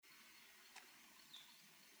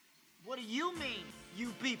What do you mean,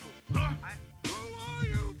 you people? Who are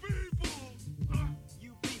you people?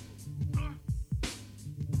 You people. What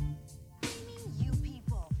do you mean, you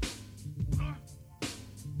people?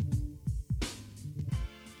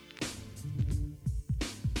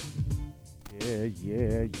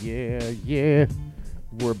 Yeah.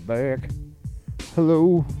 We're back.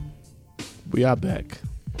 Hello. We are back.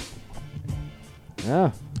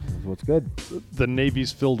 Yeah, that's what's good. The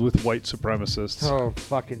Navy's filled with white supremacists. Oh,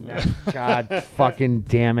 fucking God, fucking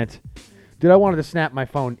damn it. Dude, I wanted to snap my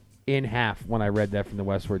phone in half when I read that from the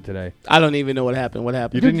Westward today. I don't even know what happened. What You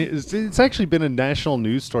happened? didn't. It's actually been a national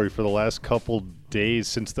news story for the last couple days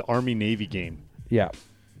since the Army-Navy game. Yeah.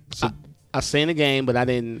 I seen the game, but I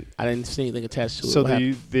didn't see anything attached to it. So What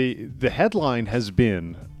happened? the headline has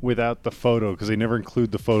been without the photo because they never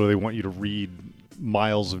include the photo. They want you to read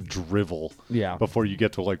miles of drivel before you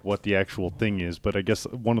get to like what the actual thing is. But I guess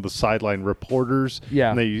one of the sideline reporters,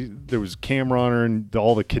 there was camera on her, and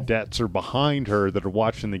all the cadets are behind her that are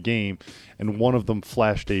watching the game, and one of them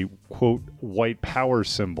flashed a quote white power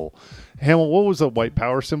symbol. Hamill, what was the white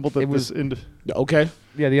power symbol that was okay?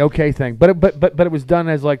 Yeah, the okay thing, but it was done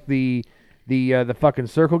as like the fucking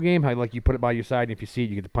circle game. How like you put it by your side, and if you see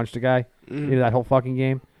it, you get to punch the guy. You know that whole fucking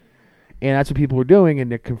game. And that's what people were doing,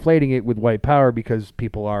 and they're conflating it with white power because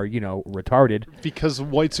people are, retarded. Because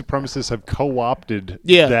white supremacists have co-opted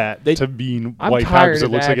that to mean I'm white power tired because it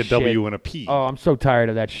of looks like a that W shit. and a P. Oh, I'm so tired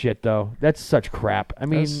of that shit, though. That's such crap. I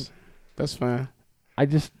mean, that's fine. I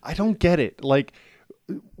don't get it. Like,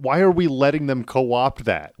 why are we letting them co-opt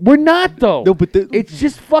that? We're not, though. No, but it's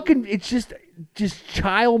just fucking. It's just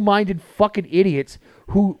child-minded fucking idiots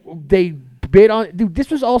who they bid on. Dude,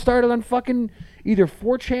 this was all started on fucking either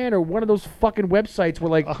 4chan or one of those fucking websites where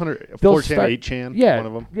like 4chan, 8chan, yeah, one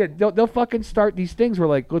of them. Yeah, they'll fucking start these things where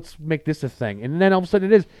like let's make this a thing, and then all of a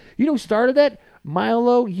sudden it is. You know who started that?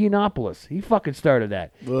 Milo Yiannopoulos. He fucking started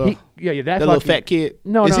that. Ugh. That That little fat kid.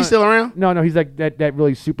 Is he still around? No, he's like that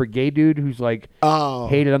really super gay dude who's like Oh.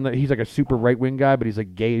 hated on the. He's like a super right wing guy, but he's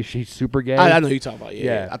like gay. He's super gay. I know who you're talking about.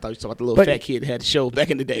 Yeah, Yeah. I thought you were talking about the little But- fat kid that had the show back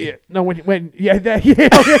in the day. Yeah. No, when you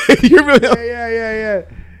really yeah.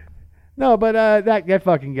 No, but that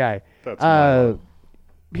fucking guy. That's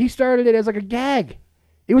he started it as like a gag.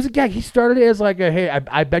 It was a gag. He started it as like a hey,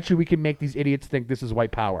 I bet you we can make these idiots think this is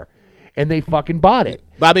white power, and they fucking bought it.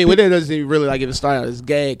 But I mean, it doesn't even really like if it started out as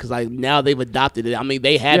gay because like now they've adopted it. I mean,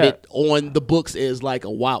 they have it on the books as like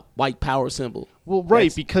a white power symbol. Well,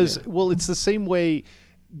 right, because it's the same way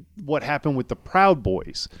what happened with the Proud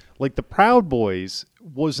Boys. Like the Proud Boys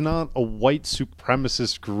was not a white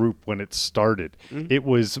supremacist group when it started. It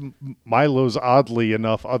was Milo's oddly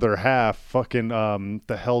enough other half. Fucking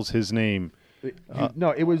the hell's his name?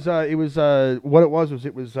 No, it was what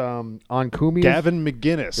it was on Kumi. Gavin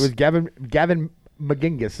McGinnis. It was Gavin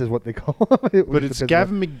McGinnis is what they call him. But it's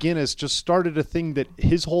Gavin McGinnis just started a thing that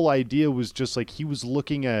his whole idea was just like he was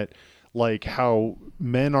looking at like how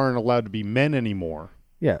men aren't allowed to be men anymore.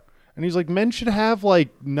 Yeah. And he's like, men should have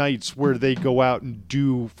like nights where they go out and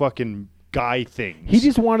do fucking guy things. He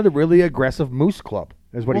just wanted a really aggressive moose club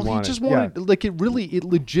is what he wanted. He just wanted like it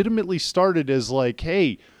legitimately started as like,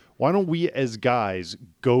 hey, why don't we as guys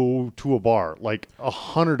go to a bar, like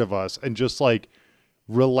 100 of us, and just like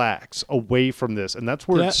relax away from this? And that's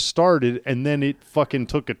where it started, and then it fucking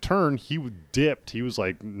took a turn. He dipped. He was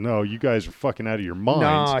like, no, you guys are fucking out of your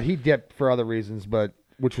minds. No, he dipped for other reasons, but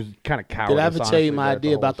which was kind of cowardice. Did I ever tell you honestly, my that's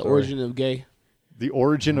idea about the whole origin of gay? The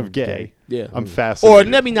origin of gay. Yeah, I'm fascinated.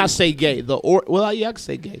 Or let me not say gay. I can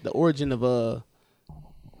say gay. The origin of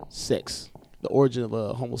sex. The origin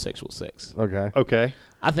of homosexual sex. Okay.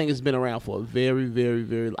 I think it's been around for a very, very,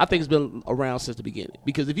 very. I think it's been around since the beginning.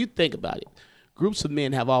 Because if you think about it, groups of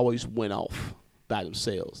men have always went off by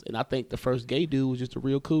themselves, and I think the first gay dude was just a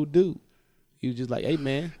real cool dude. He was just like, "Hey,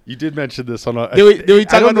 man." You did mention this on a. Did we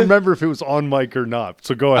talk I don't about this? remember if it was on mic or not.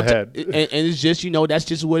 So go ahead. And it's just, that's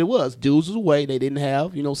just what it was. Dudes was away. They didn't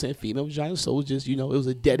have, female vagina. So it was just, it was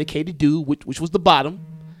a dedicated dude, which was the bottom,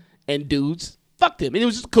 and dudes fucked him. And it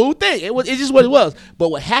was just a cool thing. It's just what it was. But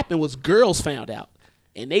what happened was girls found out,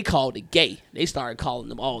 and they called it gay. They started calling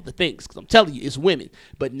them all the things. Because I'm telling you, it's women.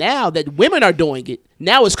 But now that women are doing it,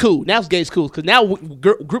 now it's cool. Now it's gay is cool. Because now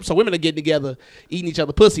groups of women are getting together, eating each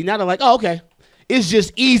other pussy. Now they're like, oh, okay. It's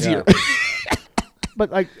just easier. Yeah.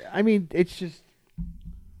 But like, I mean, it's just.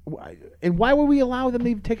 And why would we allow them to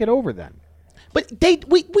even take it over then? But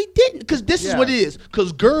we didn't, because this is what it is.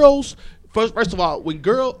 Because girls First of all, when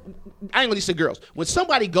I ain't gonna say girls. When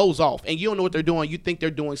somebody goes off and you don't know what they're doing, you think they're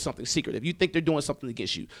doing something secretive. You think they're doing something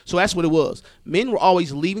against you. So that's what it was. Men were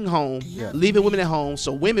always leaving home, leaving women at home.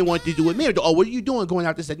 So women wanted to do what men are doing. Oh, what are you doing? Going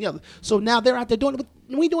out this, that, and the other. So now they're out there doing it, but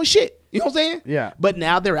we ain't doing shit. You know what I'm saying? Yeah. But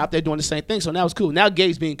now they're out there doing the same thing. So now it's cool. Now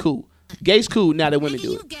gays being cool. Gays cool now that women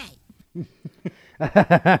do it.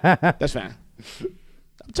 That's fine.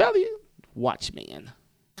 I'm telling you. Watch, man.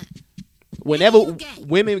 Whenever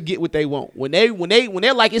women get what they want, when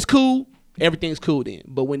they're like it's cool, everything's cool then.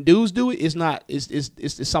 But when dudes do it, it's not.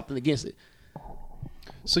 It's something against it.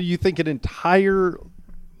 So you think an entire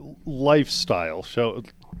lifestyle show?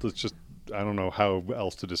 Let's just, I don't know how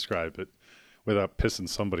else to describe it without pissing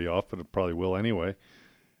somebody off, but it probably will anyway.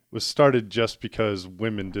 Was started just because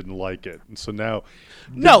women didn't like it, and so now.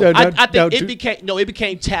 I think it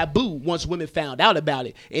became taboo once women found out about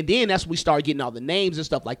it, and then that's when we started getting all the names and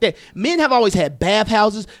stuff like that. Men have always had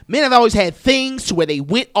bathhouses. Men have always had things to where they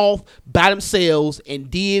went off by themselves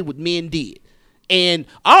and did what men did. And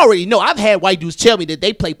I already know I've had white dudes tell me that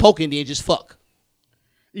they play poker and then just fuck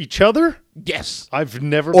each other. Yes, I've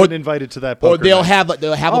never been invited to that poker. Or they'll have a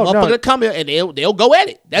motherfucker come here and they'll go at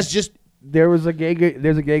it. That's just. There's a gay guy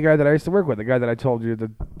that I used to work with, the guy that I told you,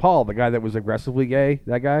 Paul, the guy that was aggressively gay,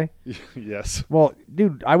 that guy. Yes. Well,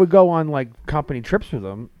 dude, I would go on like company trips with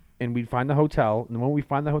him, and we'd find the hotel, and when we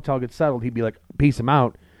find the hotel get settled, he'd be like, "Peace, I'm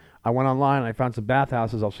out." I went online and I found some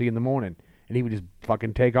bathhouses. I'll see you in the morning, and he would just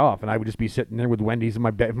fucking take off, and I would just be sitting there with Wendy's in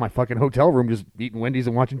my fucking hotel room, just eating Wendy's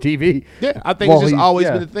and watching TV. Yeah, I think it's just always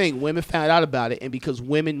been a thing. Women found out about it, and because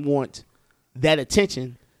women want that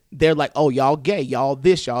attention. They're like, oh, y'all gay, y'all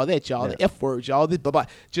this, y'all that, y'all the F words, y'all this, blah, blah.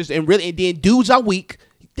 And then dudes are weak.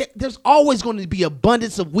 There's always going to be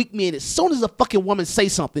abundance of weak men. As soon as a fucking woman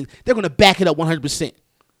says something, they're going to back it up 100%.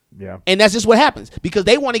 Yeah. And that's just what happens because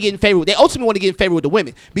they want to get in favor. They ultimately want to get in favor with the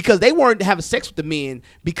women because they weren't having sex with the men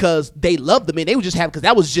because they loved the men. They would just have because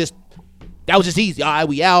that was just easy. All right,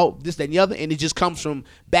 we out, this, that, and the other. And it just comes from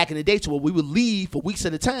back in the day to where we would leave for weeks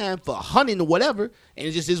at a time for hunting or whatever. And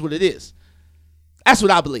it just is what it is. That's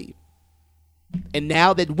what I believe. And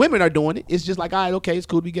now that women are doing it, it's just like, all right, okay, it's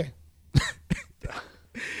cool to be gay.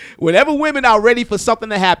 Whenever women are ready for something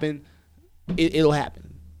to happen, it'll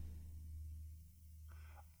happen.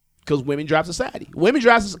 Because women drive society.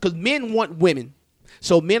 Because men want women.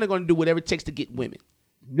 So men are going to do whatever it takes to get women.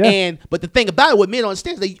 Yeah. But the thing about it, what men don't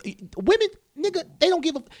understand is women, nigga, they don't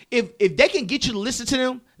give a... If they can get you to listen to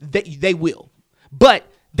them, they will. But...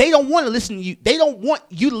 they don't want to listen to you. They don't want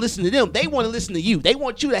you to listen to them. They want to listen to you. They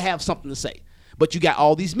want you to have something to say. But you got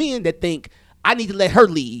all these men that think, I need to let her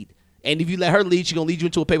lead. And if you let her lead, she's going to lead you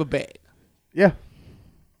into a paper bag. Yeah.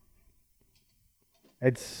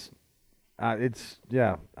 It's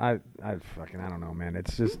yeah. I fucking, I don't know, man.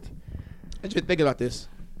 It's just. I just thinking about this.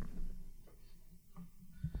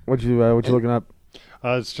 What you looking up?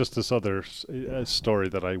 It's just this other story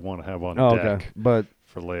that I want to have on deck. Okay. But.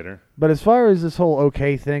 For later. But as far as this whole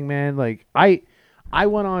okay thing, man, like I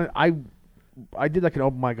went on I did like an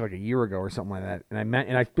open mic like a year ago or something like that,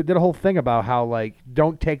 and I did a whole thing about how like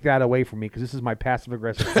don't take that away from me because this is my passive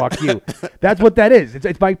aggressive fuck you. That's what that is.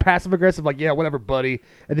 It's my passive aggressive like yeah whatever buddy,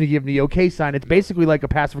 and then you give me the okay sign. It's basically like a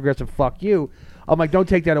passive aggressive fuck you. I'm like don't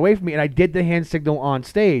take that away from me, and I did the hand signal on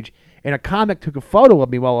stage, and a comic took a photo of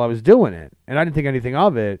me while I was doing it, and I didn't think anything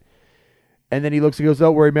of it. And then he looks and goes,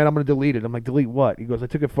 don't worry, man, I'm going to delete it. I'm like, delete what? He goes, I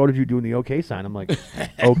took a photo of you doing the okay sign. I'm like,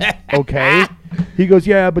 okay. He goes,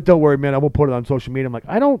 yeah, but don't worry, man, I won't put it on social media. I'm like,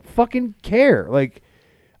 I don't fucking care. Like,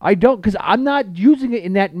 I don't, because I'm not using it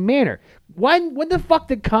in that manner. When the fuck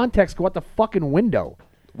did context go out the fucking window?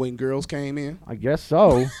 When girls came in? I guess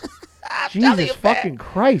so. Jesus fucking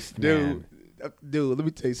Christ, man. Dude, let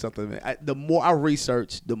me tell you something, man. The more I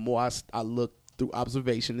research, the more I look through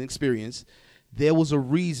observation and experience, there was a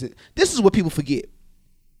reason. This is what people forget.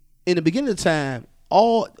 In the beginning of the time,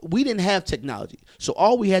 we didn't have technology. So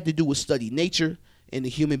all we had to do was study nature and the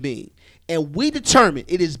human being. And we determined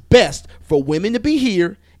it is best for women to be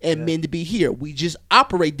here and men to be here. We just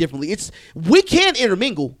operate differently. We can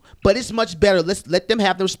intermingle, but it's much better. Let's let them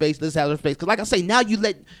have their space. Let's have their space. Because like I say, now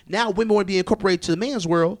women want to be incorporated to the man's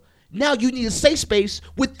world. Now you need a safe space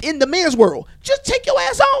within the man's world. Just take your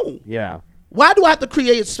ass on. Yeah. Why do I have to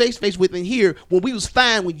create a safe space within here when we was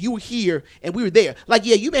fine when you were here and we were there? Like,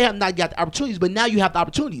 yeah, you may have not got the opportunities, but now you have the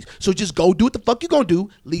opportunities. So just go do what the fuck you gonna do.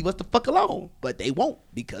 Leave us the fuck alone. But they won't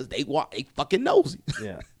because they fucking nosy.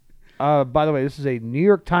 Yeah. By the way, this is a New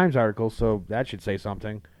York Times article, so that should say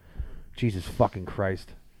something. Jesus fucking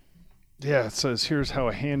Christ. Yeah, it says, here's how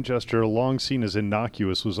a hand gesture long seen as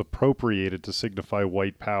innocuous was appropriated to signify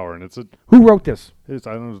white power. And it's Who wrote this? I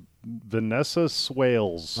don't know, Vanessa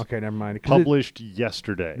Swales. Okay, never mind. Published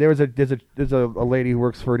yesterday. There's a lady who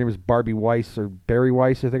works for her name is Barbie Weiss or Barry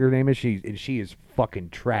Weiss, I think her name is. She is fucking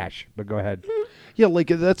trash. But go ahead. Yeah, like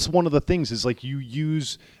that's one of the things is like you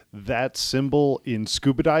use that symbol in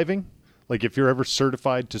scuba diving. Like if you're ever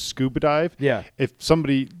certified to scuba dive, yeah. If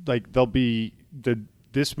somebody like they'll be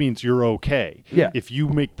this means you're okay. Yeah. If you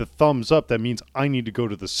make the thumbs up, that means I need to go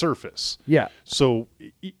to the surface. Yeah. So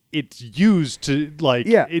it's used to like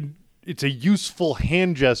it's a useful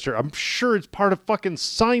hand gesture. I'm sure it's part of fucking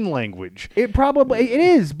sign language. It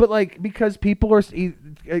is, but like because people are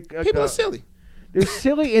people are silly. They're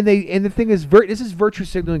silly, and the thing is, this is virtue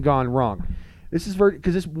signaling gone wrong. This is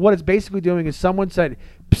because what it's basically doing is someone said,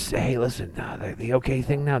 "Hey, listen, the okay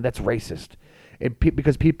thing now that's racist," and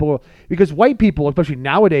because white people, especially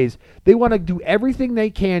nowadays, they want to do everything they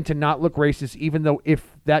can to not look racist, even though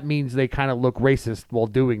if that means they kind of look racist while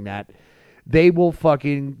doing that, they will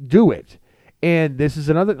fucking do it. And this is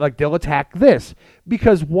another, like, they'll attack this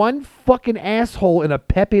because one fucking asshole in a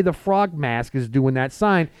Pepe the Frog mask is doing that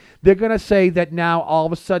sign. They're going to say that now all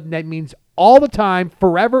of a sudden that means all the time,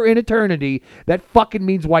 forever in eternity, that fucking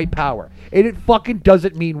means white power. And it fucking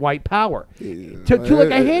doesn't mean white power. To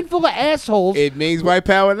like a handful of assholes. It means white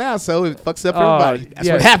power now, so it fucks up everybody. That's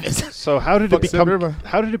what happens. So how did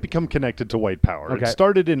it become connected to white power? Okay. It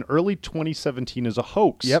started in early 2017 as a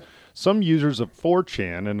hoax. Yep. Some users of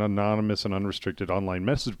 4chan, an anonymous and unrestricted online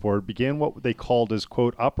message board, began what they called as,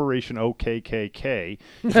 quote, Operation OKKK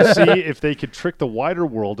to see if they could trick the wider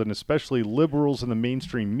world, and especially liberals in the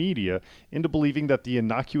mainstream media, into believing that the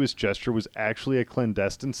innocuous gesture was actually a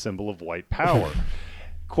clandestine symbol of white power.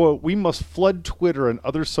 Quote, we must flood Twitter and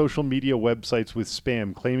other social media websites with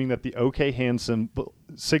spam, claiming that the OK hand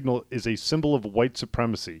signal is a symbol of white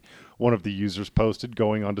supremacy. One of the users posted,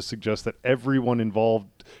 going on to suggest that everyone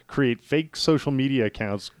involved create fake social media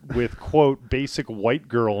accounts with, quote, basic white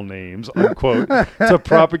girl names, unquote, to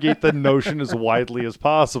propagate the notion as widely as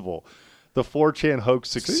possible. The 4chan hoax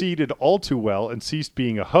succeeded all too well and ceased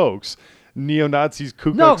being a hoax. Neo-Nazis,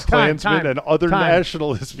 Ku Klux Klansmen, and other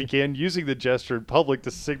nationalists began using the gesture in public to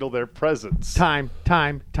signal their presence. Time.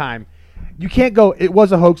 You can't go, it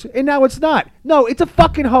was a hoax, and now it's not. No, it's a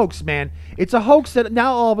fucking hoax, man. It's a hoax that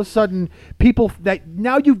now all of a sudden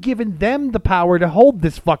now you've given them the power to hold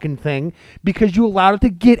this fucking thing because you allowed it to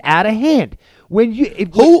get out of hand.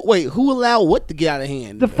 Who allowed what to get out of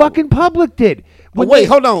hand? The fucking public did.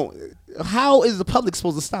 Hold on. How is the public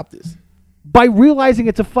supposed to stop this? By realizing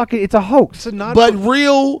it's a hoax. But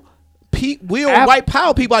real white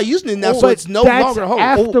power people are using it now, so it's no longer a hoax.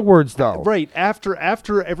 Afterwards, though. Right.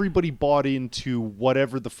 After everybody bought into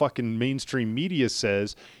whatever the fucking mainstream media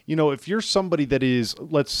says, if you're somebody that is,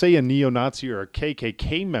 let's say, a neo-Nazi or a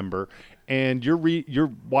KKK member, and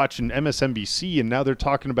you're watching MSNBC, and now they're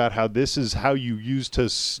talking about how this is how you use to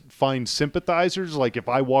find sympathizers. Like if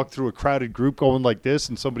I walk through a crowded group going like this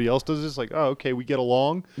and somebody else does this, like, oh, okay, we get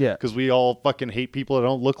along. Yeah. Because we all fucking hate people that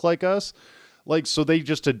don't look like us. Like, so they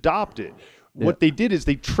just adopt it. Yeah. What they did is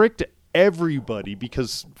they tricked everybody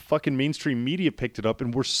because fucking mainstream media picked it up,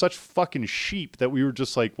 and we're such fucking sheep that we were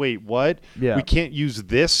just like, wait, what? Yeah. We can't use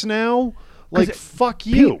this now? Like, fuck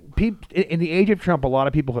you. In the age of Trump, a lot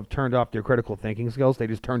of people have turned off their critical thinking skills. They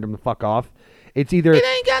just turned them the fuck off. It's either... It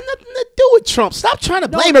ain't got nothing to do with Trump. Stop trying to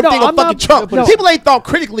blame everything on fucking Trump. People ain't thought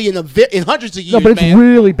critically in hundreds of years, No, but it's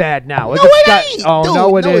really bad now. No, it ain't. Oh, dude,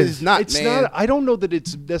 no, it is. It's not, man. I don't know that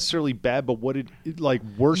it's necessarily bad, but what it like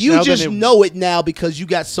worse you now just know it now because you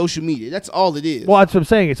got social media. That's all it is. Well, that's what I'm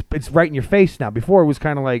saying. It's right in your face now. Before, it was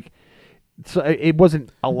kind of like... So it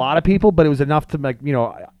wasn't a lot of people, but it was enough to, like,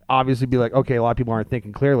 obviously be like, okay, a lot of people aren't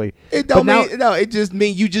thinking clearly. It just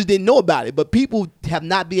mean you just didn't know about it. But people have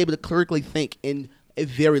not been able to critically think in a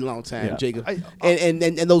very long time, Jacob. And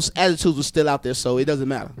those attitudes are still out there, so it doesn't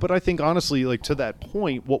matter. But I think, honestly, like to that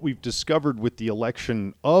point, what we've discovered with the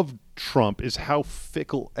election of Trump is how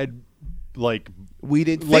fickle and, like... We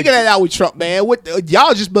didn't figure that out with Trump, man.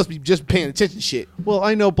 Y'all just must be just paying attention to shit. Well,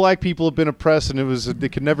 I know black people have been oppressed, and they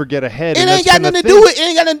could never get ahead. It ain't got nothing to do with. It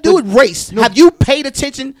ain't got nothing to do with race. No. Have you paid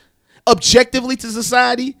attention objectively to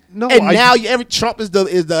society? No. And now Trump is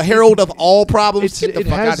the herald of all problems. It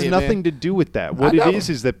has nothing to do with that. What it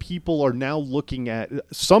is that people are now looking at.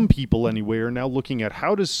 Some people anyway are now looking at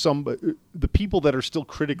how does the people that are still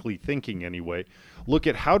critically thinking anyway look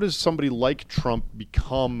at how does somebody like Trump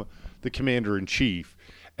become the commander-in-chief,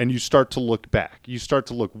 and you start to look back. You start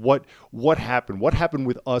to look what happened. What happened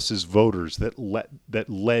with us as voters that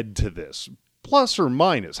led to this? Plus or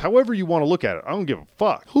minus, however you want to look at it. I don't give a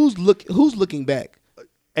fuck. Who's looking back?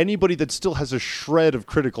 anybody that still has a shred of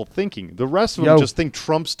critical thinking. The rest of them just think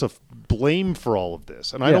Trump's to blame for all of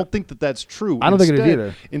this. And I don't think that that's true. I don't think it is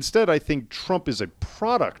either. Instead, I think Trump is a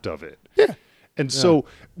product of it. Yeah. And so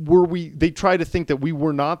they try to think that we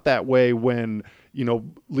were not that way when,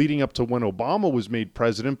 leading up to when Obama was made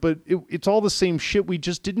president, but it's all the same shit. We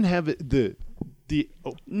just didn't have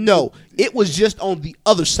No, it was just on the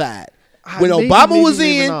other side. When Obama was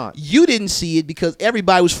in, you didn't see it because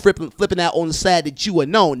everybody was flipping out on the side that you had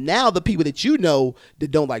known. Now the people that you know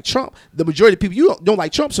that don't like Trump, the majority of people you don't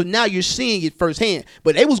like Trump, so now you're seeing it firsthand.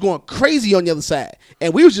 But they was going crazy on the other side.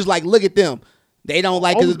 And we was just like, look at them. They don't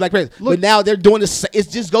like because it's black president. But now they're doing this. It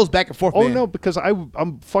just goes back and forth, man. No, because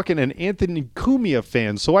I'm fucking an Anthony Cumia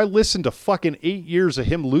fan, so I listened to fucking 8 years of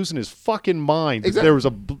him losing his fucking mind. Exactly.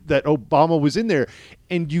 That Obama was in there,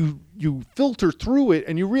 and you filter through it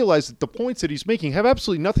and you realize that the points that he's making have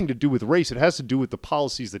absolutely nothing to do with race. It has to do with the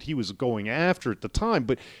policies that he was going after at the time.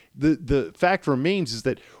 But the fact remains is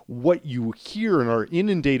that what you hear and are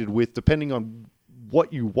inundated with, depending on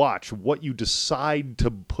what you watch, what you decide to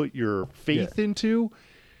put your faith into,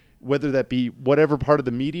 whether that be whatever part of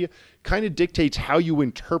the media, kind of dictates how you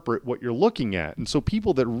interpret what you're looking at. And so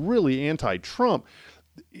people that are really anti-Trump,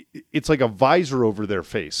 it's like a visor over their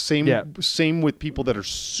face. Same with people that are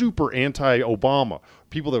super anti-Obama,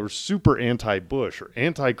 people that were super anti-Bush or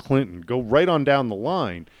anti-Clinton, go right on down the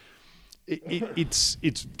line. It's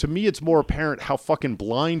to me, it's more apparent how fucking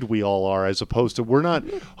blind we all are, as opposed to we're not.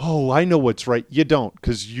 Oh, I know what's right. You don't,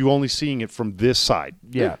 because you're only seeing it from this side.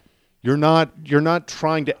 Yeah, you're not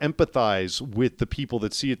trying to empathize with the people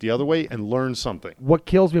that see it the other way and learn something. What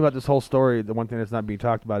kills me about this whole story, the one thing that's not being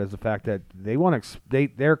talked about, is the fact that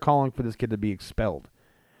they're calling for this kid to be expelled.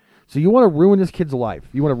 So you want to ruin this kid's life.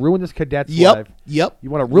 You want to ruin this cadet's life. Yep. You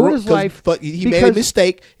want to ruin his life. But he made a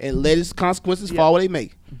mistake and let his consequences fall where they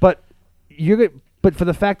may. But but for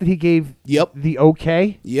the fact that he gave the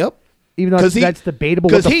okay, even though that's debatable,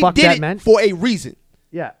 what the fuck that meant, for a reason.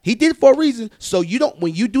 Yeah, he did it for a reason. So you don't,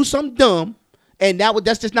 when you do something dumb, and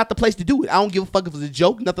that's just not the place to do it. I don't give a fuck if it's a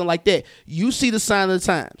joke, nothing like that. You see the sign of the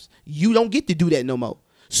times. You don't get to do that no more.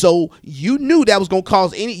 So you knew that was going to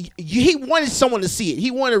cause he wanted someone to see it.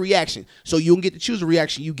 He wanted a reaction. So you don't get to choose a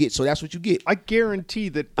reaction you get. So that's what you get. I guarantee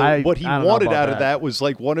that what he wanted out of that was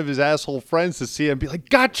like one of his asshole friends to see him and be like,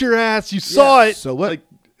 got your ass. You saw it. So what?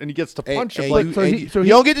 And he gets to punch him. You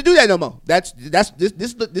don't get to do that no more. This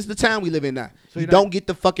is the time we live in now. So you don't get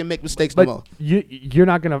to fucking make mistakes no more. You're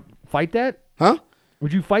not going to fight that? Huh?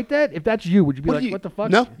 Would you fight that? If that's you, would you be what the fuck?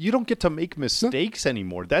 No. You don't get to make mistakes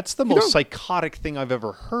anymore. That's the most psychotic thing I've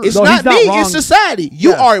ever heard. It's not me. It's society.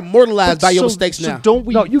 You are immortalized by your mistakes now. Don't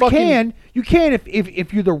we? No, you can. You can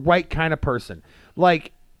if you're the right kind of person.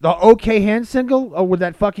 Like the OK hand single with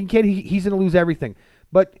that fucking kid, he's going to lose everything.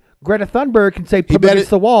 But Greta Thunberg can say, put it against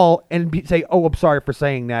the wall and say, oh, I'm sorry for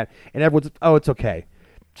saying that. And everyone's, oh, it's okay.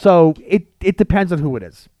 So it depends on who it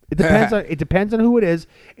is. It depends on who it is,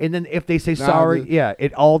 and then if they say sorry,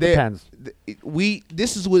 it all depends.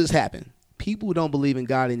 This is what has happened. People don't believe in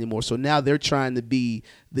God anymore, so now they're trying to be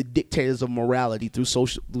the dictators of morality through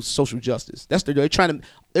social justice. They're trying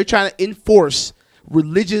to enforce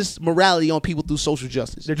religious morality on people through social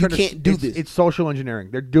justice. You can't do this. It's social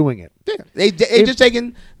engineering. They're doing it. Yeah, they're just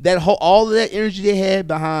taking all of that energy they had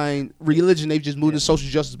behind religion. They've just moved to social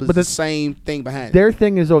justice, but it's the same thing behind their it.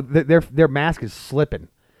 thing is their mask is slipping.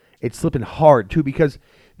 It's slipping hard, too, because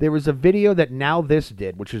there was a video that Now This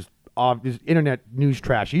did, which is internet news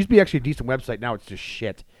trash. It used to be actually a decent website. Now it's just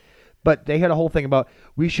shit. But they had a whole thing about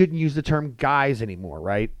we shouldn't use the term guys anymore,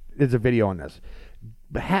 right? There's a video on this.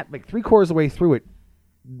 But like 3/4 of the way through it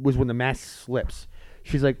was when the mask slips.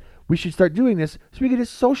 She's like, we should start doing this so we can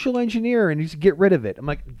just social engineer and just get rid of it. I'm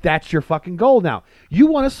like, that's your fucking goal now. You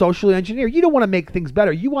want to socially engineer. You don't want to make things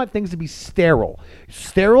better. You want things to be sterile.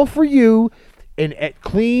 Sterile for you. And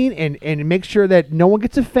clean and make sure that no one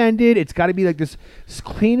gets offended. It's got to be like this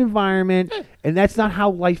clean environment, and that's not how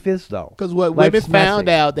life is, though. Because what women found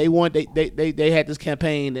out, they had this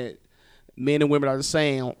campaign that men and women were the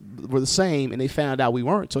same, and they found out we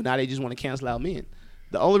weren't. So now they just want to cancel out men.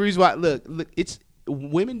 The only reason why, look, it's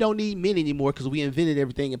women don't need men anymore because we invented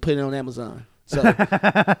everything and put it on Amazon. So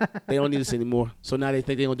they don't need us anymore. So now they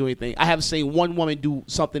think they don't do anything. I haven't seen one woman do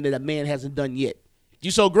something that a man hasn't done yet. You're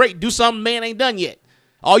so great. Do something man ain't done yet.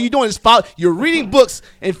 All you're doing is you're reading books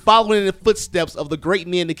and following in the footsteps of the great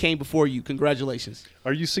men that came before you. Congratulations.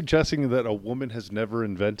 Are you suggesting that a woman has never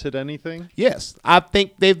invented anything? Yes. I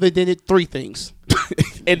think they've invented 3 things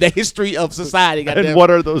in the history of society. And what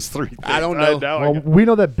are those 3 things? I don't know. We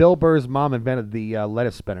know that Bill Burr's mom invented the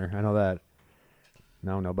lettuce spinner. I know that.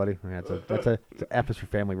 No, nobody. Yeah, that's a F is for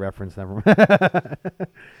family reference. Never mind.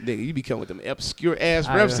 Nigga, you be coming with them obscure ass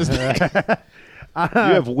references. You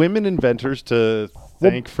have women inventors to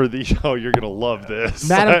thank for the. Oh, you're gonna love this.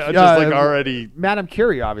 Madam, just like already. Madame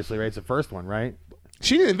Curie, obviously, right? It's the first one, right?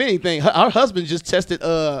 She didn't invent anything. Her husband just tested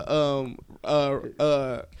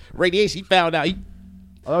radiation. He found out.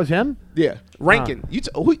 Oh, that was him. Yeah, Rankin.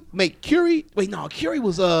 Who made Curie? Wait, no, Curie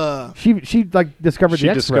was She like discovered She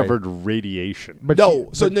the X-ray. discovered radiation. But no.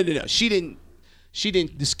 she, So no. She didn't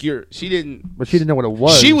discover. She didn't. But she didn't know what it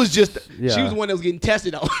was. She was just. Yeah. She was the one that was getting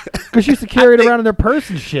tested on. Because she used to carry it around in their purse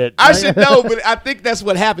and shit. I should know, but I think that's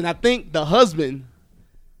what happened. I think the husband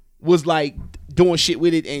was like doing shit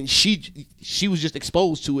with it, and she was just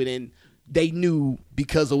exposed to it, and they knew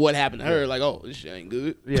because of what happened to her. Like, oh, this shit ain't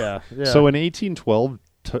good. Yeah. So in 1812,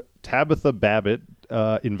 Tabitha Babbitt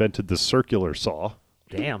invented the circular saw.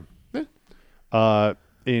 Damn. In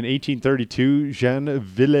 1832, Jean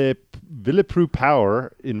Villepreux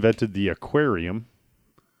Power invented the aquarium.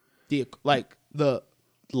 To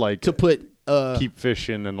put Keep fish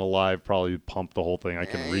in and alive, probably pump the whole thing. I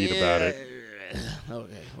can read about it.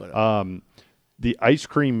 Okay, whatever. The ice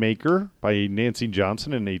cream maker by Nancy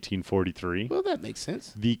Johnson in 1843. Well, that makes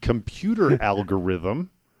sense. The computer algorithm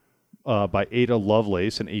by Ada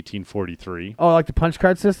Lovelace in 1843. Oh, like the punch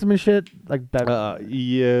card system and shit, like that.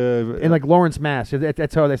 Yeah. In like Lawrence, Mass.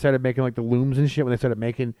 That's how they started making like the looms and shit. When they started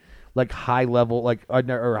making like high level, like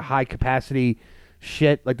or high capacity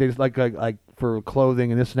shit, like there's like for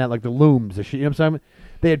clothing and this and that, like the looms. The shit, you know what I'm saying?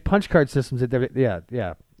 They had punch card systems.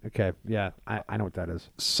 Yeah. Okay, yeah, I know what that is.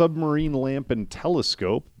 Submarine lamp and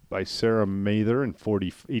telescope by Sarah Mather in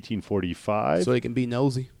 1845. So they can be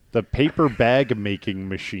nosy. The paper bag making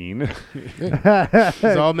machine.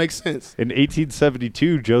 This all makes sense. In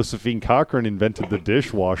 1872, Josephine Cochran invented the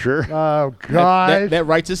dishwasher. Oh God, That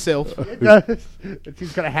writes itself.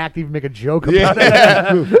 She's gonna hack to even make a joke about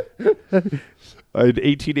it. In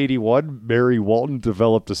 1881, Mary Walton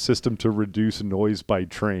developed a system to reduce noise by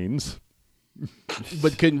trains.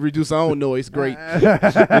 But couldn't reduce her own noise. Great. In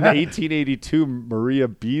 1882, Maria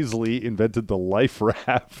Beasley invented the life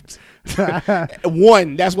raft.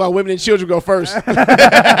 One. That's why women and children go first. In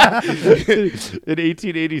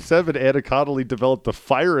 1887, Anna Connolly developed the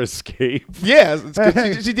fire escape. Yeah, it's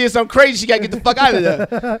 'cause she did something crazy. She got to get the fuck out of there.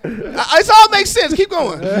 It all makes sense. Keep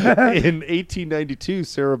going. In 1892,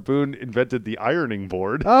 Sarah Boone invented the ironing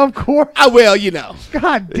board. Of course. Well, you know.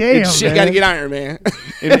 God damn. Shit got to get iron, man.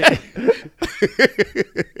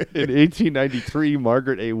 In 1893,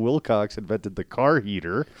 Margaret A. Wilcox invented the car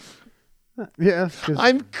heater. Yeah.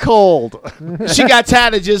 I'm cold. She got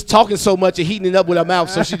tired of just talking so much and heating it up with her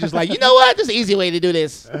mouth, so she's just like, you know what? There's an easy way to do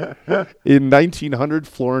this. In 1900,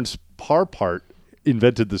 Florence Parpart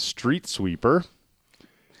invented the street sweeper.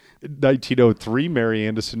 In 1903, Mary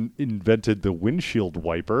Anderson invented the windshield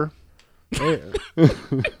wiper.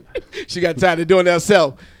 She got tired of doing it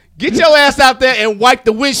herself. Get your ass out there and wipe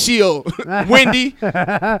the windshield, Wendy.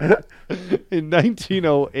 In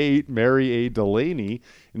 1908, Mary A. Delaney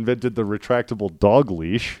invented the retractable dog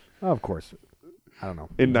leash. Oh, of course. I don't know.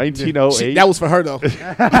 In 1908, That was for her, though.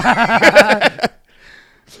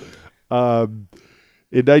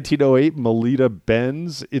 In 1908, Melita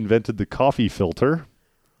Benz invented the coffee filter.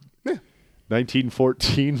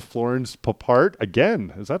 1914, Florence Papart.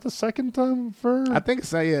 Again, is that the second time for her? I think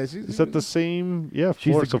so, yeah. Is that the same? Yeah,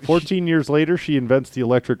 She's so 14 years later, she invents the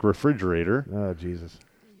electric refrigerator. Oh, Jesus.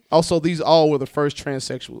 Also, these all were the first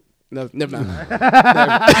transsexual. No, never mind.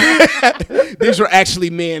 These were actually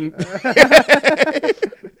men.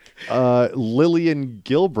 Lillian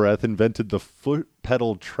Gilbreth invented the foot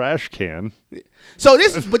pedal trash can. So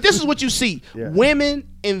this is what you see. Yeah. Women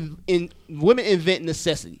invent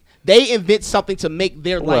necessity. They invent something to make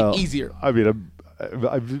their life easier. I mean,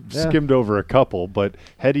 I've skimmed over a couple, but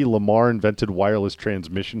Hedy Lamarr invented wireless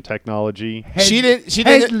transmission technology. She didn't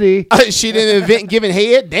invent giving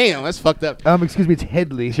head. Damn, that's fucked up. Excuse me, it's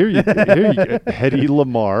Headley. Here you go. Hedy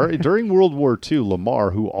Lamarr. During World War II,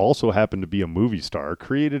 Lamarr, who also happened to be a movie star,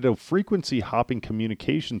 created a frequency hopping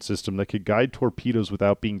communication system that could guide torpedoes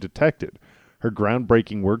without being detected. Her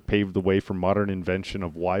groundbreaking work paved the way for modern invention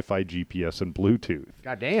of Wi-Fi, GPS, and Bluetooth.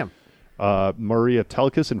 God damn. Maria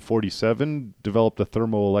Telkis in 1947 developed a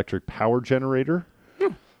thermoelectric power generator.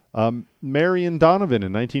 Marion Donovan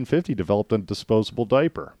in 1950 developed a disposable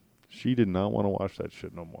diaper. She did not want to wash that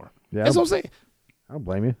shit no more. Yeah, That's what I'm saying. I don't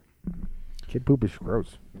blame you. Kid poop is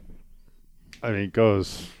gross. I mean, it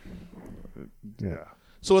goes... Yeah.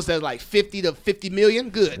 So it says like 50 to 50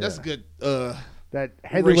 million. Good. That's good. That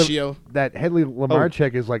Headley ratio. That Headley Lamar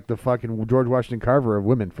chick is like the fucking George Washington Carver of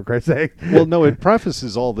women, for Christ's sake. Well, no, it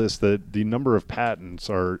prefaces all this that the number of patents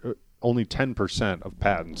are only 10% of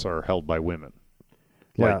patents are held by women.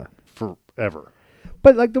 Like, forever.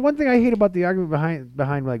 But like the one thing I hate about the argument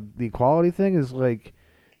behind like the equality thing is like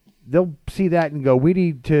they'll see that and go, we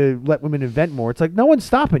need to let women invent more. It's like no one's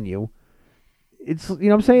stopping you. It's you know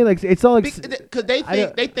what I'm saying, like it's all like because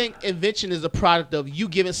they think invention is a product of you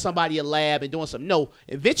giving somebody a lab and doing something. No,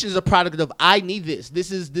 invention is a product of I need this.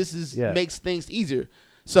 This is makes things easier.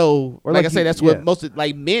 So like I say, that's what most of,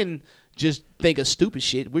 like men just think of stupid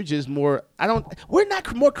shit. We're just more. We're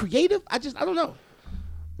not more creative. I don't know.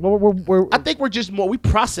 Well, I think we're just more. We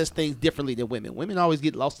process things differently than women. Women always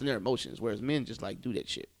get lost in their emotions, whereas men just like do that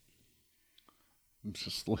shit.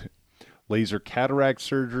 Just laser cataract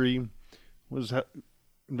surgery was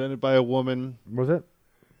invented by a woman. Was it?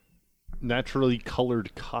 Naturally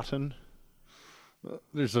colored cotton.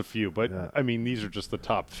 There's a few, but I mean, these are just the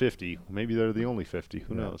top 50. Maybe they're the only 50.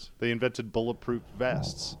 Who knows? They invented bulletproof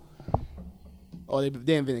vests. Oh,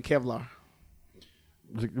 they invented Kevlar.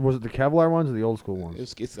 Was it the Kevlar ones or the old school ones? I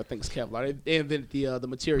think it's Kevlar. They invented the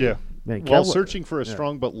material. Yeah. Man, While searching for a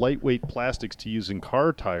strong but lightweight plastics to use in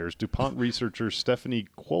car tires, DuPont researcher Stephanie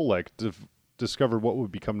Kwolek discovered what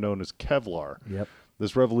would become known as Kevlar. Yep.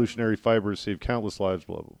 This revolutionary fiber has saved countless lives,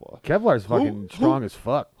 blah, blah, blah. Kevlar's fucking strong as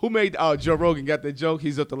fuck. Who made Joe Rogan got that joke?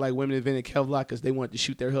 He's up to like women invented Kevlar because they wanted to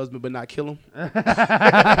shoot their husband but not kill him.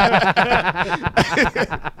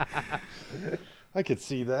 I could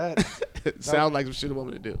see that. Sounds like some shit a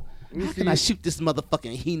woman to do. How can I shoot this motherfucker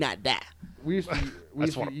and he not die? We used to, I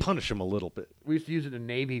just want to punish him a little bit. We used to use it in the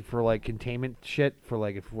Navy for like containment shit. For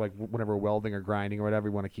like if like whenever welding or grinding or whatever,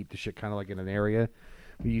 we want to keep the shit kind of like in an area.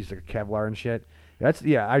 We used like Kevlar and shit.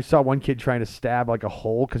 I saw one kid trying to stab like a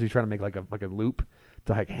hole because he's trying to make like a loop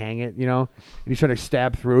to like hang it, you know. And he's trying to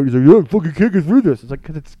stab through it. He's like, "Yeah, fucking can't get through this." It's like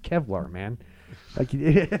because it's Kevlar, man. Like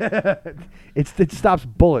it stops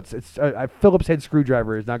bullets. It's a Phillips head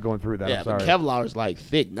screwdriver is not going through that. Yeah, I'm sorry. but Kevlar is like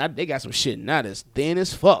thick. They got some shit not as thin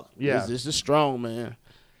as fuck. Yeah, this is strong, man.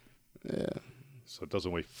 Yeah. So it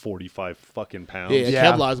doesn't weigh 45 fucking pounds.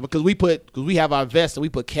 Yeah. Kevlar is because we have our vests and we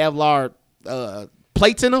put Kevlar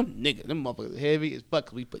plates in them. Nigga, them motherfuckers are heavy as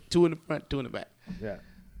fuck. We put 2 in the front, 2 in the back. Yeah.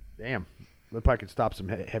 Damn. That probably could stop some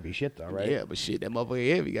heavy shit though, right? Yeah, but shit, that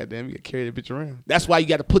motherfucker heavy. Goddamn, you gotta carry that bitch around. That's why you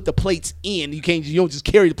got to put the plates in. You don't just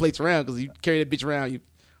carry the plates around because you carry that bitch around, your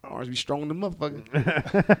arms be strong than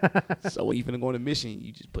motherfucker. So when you finna go on a mission,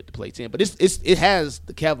 you just put the plates in. But it has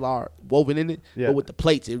the Kevlar woven in it, but with the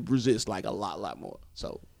plates, it resists like a lot more.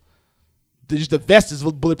 So just the vest is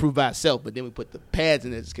bulletproof by itself, but then we put the pads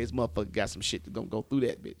in it in case motherfucker got some shit to go through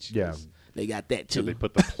that bitch. Yeah, they got that too. So they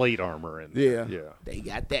put the plate armor in there. Yeah, they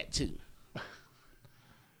got that too.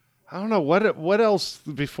 I don't know what else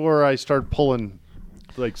before I start pulling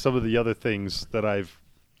like some of the other things that I've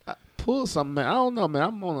pulled something, man. I don't know,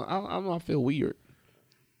 man. I feel weird.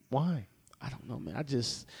 Why? I don't know, man.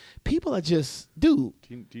 People are just, dude.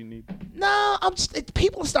 Do you need? No,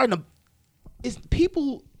 people are starting to. This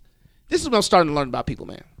is what I'm starting to learn about people,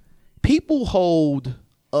 man. People hold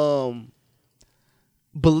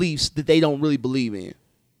beliefs that they don't really believe in.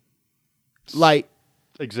 Like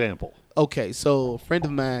example. Okay, so a friend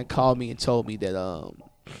of mine called me and told me that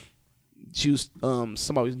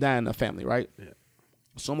somebody was dying in her family, right? Yeah.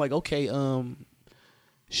 So I'm like, okay,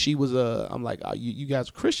 she was I'm like, you guys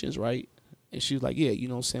are Christians, right? And she was like, yeah, you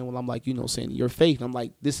know what I'm saying? Well, I'm like, you know what I'm saying, your faith. I'm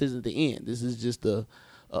like, this isn't the end. This is just a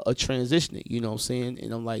transitioning, you know what I'm saying?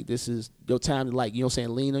 And I'm like, this is your time to, like, you know what I'm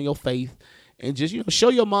saying, lean on your faith and just, you know, show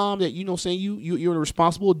your mom that, you know what I'm saying, you're a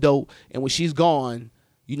responsible adult, and when she's gone,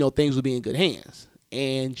 you know, things will be in good hands.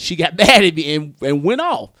 And she got mad at me and went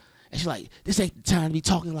off. And she's like, this ain't the time to be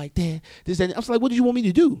talking like that. I was like, what do you want me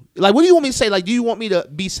to do? Like, what do you want me to say? Like, do you want me to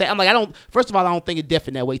be sad? I'm like, first of all, I don't think it's deaf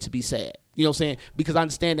in that way to be sad. You know what I'm saying? Because I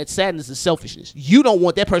understand that sadness is selfishness. You don't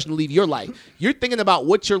want that person to leave your life. You're thinking about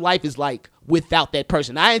what your life is like without that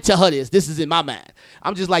person. I didn't tell her this. This is in my mind.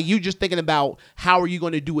 I'm just like, you just thinking about how are you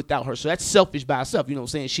going to do without her. So that's selfish by herself. You know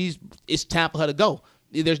what I'm saying? It's time for her to go.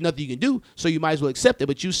 There's nothing you can do, so you might as well accept it.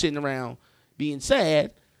 But you sitting around being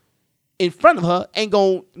sad in front of her ain't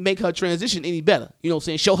gonna make her transition any better. You know what I'm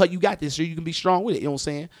saying? Show her you got this so you can be strong with it. You know what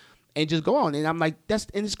I'm saying? And just go on. And I'm like,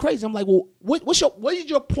 and it's crazy. I'm like, well, what is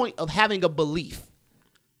your point of having a belief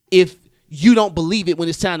if you don't believe it when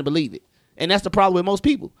it's time to believe it? And that's the problem with most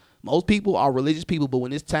people. Most people are religious people, but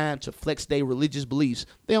when it's time to flex their religious beliefs,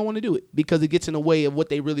 they don't want to do it because it gets in the way of what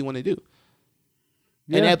they really want to do.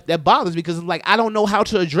 Yeah. And that bothers me because it's like, I don't know how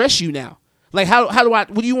to address you now. Like how do I?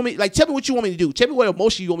 What do you want me? Like tell me what you want me to do. Tell me what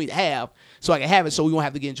emotion you want me to have so I can have it. So we won't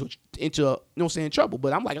have to get into you know what I'm saying, trouble.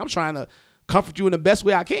 But I'm trying to comfort you in the best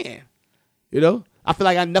way I can. You know, I feel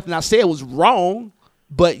like nothing I said was wrong,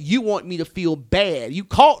 but you want me to feel bad. You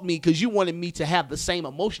called me because you wanted me to have the same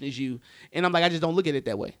emotion as you, and I'm like, I just don't look at it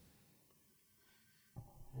that way.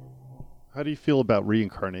 How do you feel about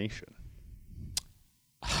reincarnation?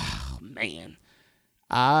 Oh, man,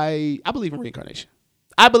 I believe in reincarnation.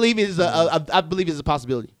 I believe it is a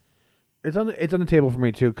possibility. It's on the table for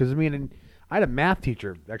me too, because I mean, I had a math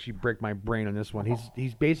teacher actually break my brain on this one.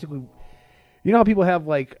 He's basically, you know how people have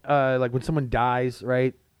like when someone dies,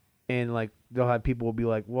 right, and like they'll have people will be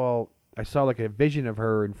like, well, I saw like a vision of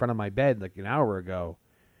her in front of my bed like an hour ago,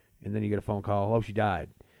 and then you get a phone call, oh, she died,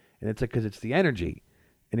 and it's like because it's the energy,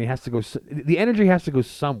 and it has to go. The energy has to go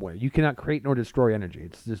somewhere. You cannot create nor destroy energy.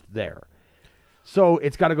 It's just there, so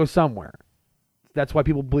it's got to go somewhere. That's why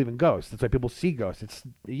people believe in ghosts. That's why people see ghosts.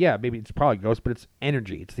 Maybe it's probably ghosts, but it's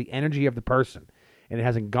energy. It's the energy of the person, and it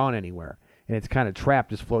hasn't gone anywhere, and it's kind of trapped,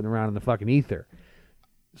 just floating around in the fucking ether.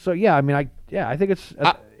 So yeah, I mean, I think it's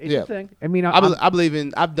a thing. I mean, I believe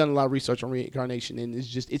in. I've done a lot of research on reincarnation, and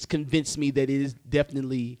it's convinced me that it is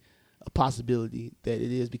definitely a possibility that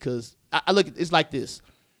it is because I look. It's like this: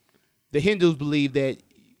 the Hindus believe that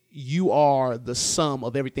you are the sum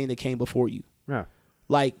of everything that came before you. Yeah.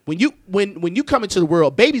 Like when you come into the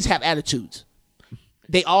world, babies have attitudes.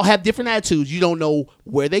 They all have different attitudes. You don't know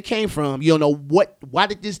where they came from. You don't know why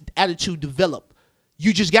did this attitude develop.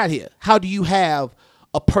 You just got here. How do you have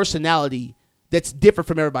a personality that's different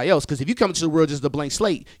from everybody else? Because if you come into the world just a blank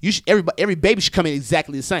slate, every baby should come in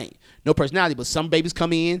exactly the same. No personality, but some babies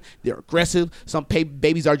come in, they're aggressive. Some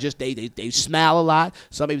babies are just they smile a lot.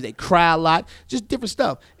 Some babies they cry a lot. Just different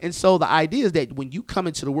stuff. And so the idea is that when you come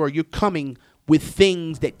into the world, you're coming with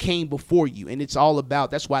things that came before you. And it's all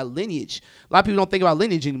about, that's why lineage, a lot of people don't think about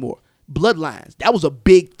lineage anymore. Bloodlines, that was a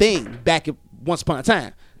big thing back once upon a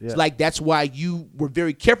time. Yeah. It's like that's why you were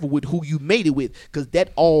very careful with who you made it with, because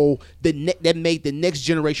that made the next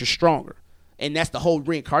generation stronger. And that's the whole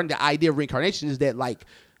the idea of reincarnation is that like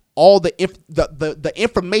all the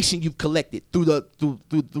information you've collected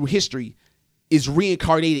through history is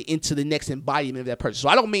reincarnated into the next embodiment of that person. So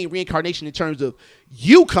I don't mean reincarnation in terms of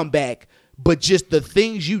you come back, but just the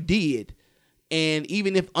things you did, and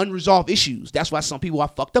even if unresolved issues. That's why some people are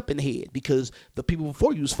fucked up in the head, because the people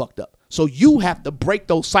before you was fucked up. So you have to break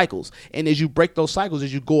those cycles, and as you break those cycles,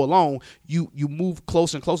 as you go along, you move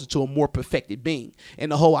closer and closer to a more perfected being.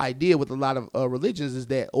 And the whole idea with a lot of religions is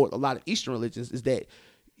that, or a lot of Eastern religions, is that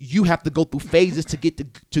you have to go through phases to get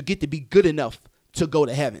to be good enough to go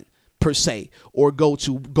to heaven, per se, or go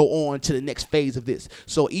on to the next phase of this.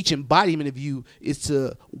 So each embodiment of you is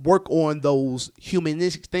to work on those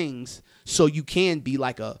humanistic things so you can be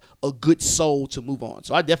like a good soul to move on.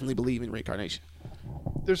 So I definitely believe in reincarnation.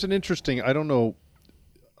 There's an interesting, I don't know,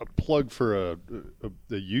 a plug for a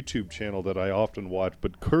YouTube channel that I often watch,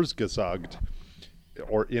 but Kurzgesagt,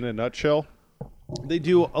 or In a Nutshell, they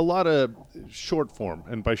do a lot of short form,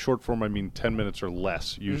 and by short form I mean 10 minutes or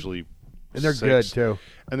less, usually. And they're good too.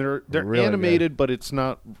 And they're really animated, good. But it's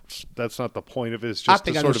not. That's not the point of it. It's just I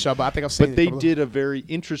think I think I've seen it. But they did a very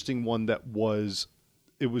interesting one that was.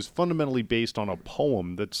 It was fundamentally based on a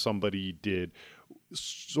poem that somebody did,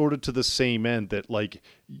 sort of to the same end that like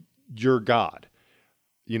you're God.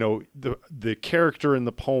 You know, the character in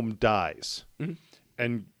the poem dies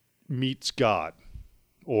and meets God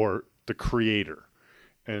or the creator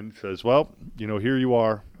and says, well, you know, here you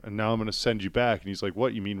are. And now I'm going to send you back. And he's like,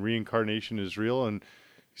 what, you mean reincarnation is real? And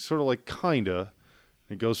he's sort of like, kinda. And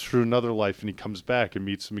he goes through another life and he comes back and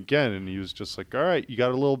meets him again. And he was just like, all right, you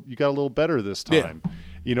got a little better this time. Yeah.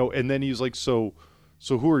 You know, and then he's like, so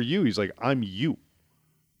who are you? He's like, I'm you.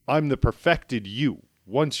 I'm the perfected you.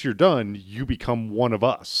 Once you're done, you become one of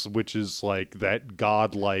us, which is like that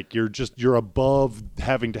God-like. You're above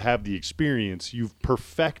having to have the experience. You've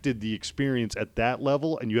perfected the experience at that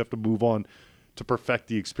level, and you have to move on to perfect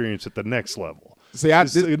the experience at the next level. See,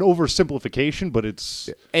 it's an oversimplification, but it's...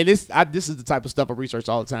 And this is the type of stuff I research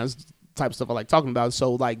all the time. This is the type of stuff I like talking about.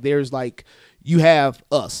 So, like, there's, like, you have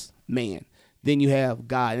us, man. Then you have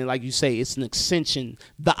God. And like you say, it's an extension.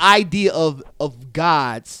 The idea of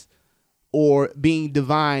gods or being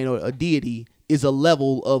divine or a deity is a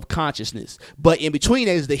level of consciousness. But in between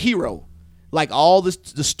that is the hero. Like, all the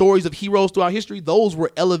stories of heroes throughout history, those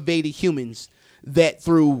were elevated humans that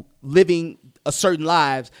through living a certain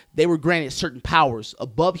lives, they were granted certain powers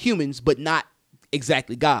above humans, but not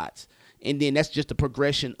exactly gods. And then that's just a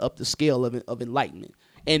progression up the scale of enlightenment.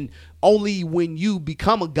 And only when you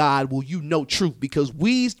become a god will you know truth, because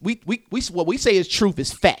what we say is truth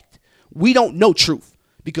is fact. We don't know truth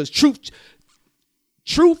because truth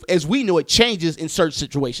as we know it changes in certain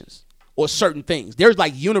situations or certain things. There's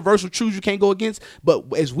like universal truths you can't go against, but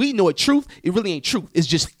as we know it, truth, it really ain't truth. It's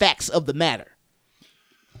just facts of the matter.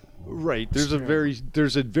 Right. There's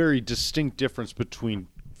a very distinct difference between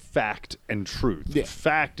fact and truth. Yeah.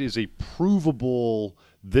 Fact is a provable,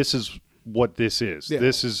 this is what this is. Yeah.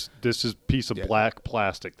 This is piece of black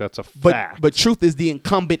plastic. That's a fact. But truth is the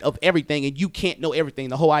incumbent of everything, and you can't know everything.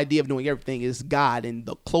 The whole idea of knowing everything is God, and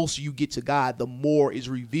the closer you get to God, the more is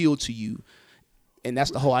revealed to you. And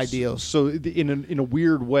that's the whole idea. So in a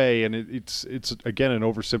weird way, and it's again an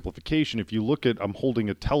oversimplification. If you look at, I'm holding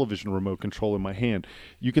a television remote control in my hand,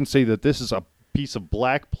 you can say that this is a piece of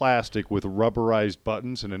black plastic with rubberized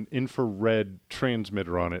buttons and an infrared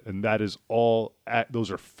transmitter on it, and that is all.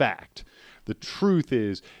 Those are fact. The truth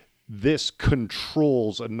is, this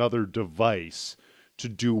controls another device to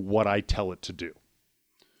do what I tell it to do.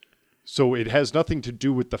 So it has nothing to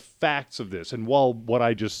do with the facts of this. And while what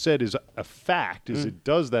I just said is a fact, is it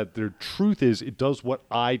does that, their truth is it does what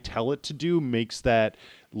I tell it to do, makes that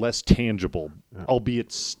less tangible,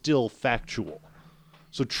 albeit still factual.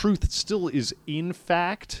 So truth still is in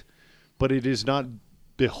fact, but it is not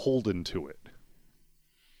beholden to it.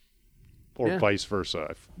 Or vice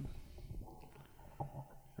versa.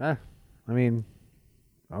 I mean,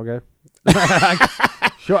 okay.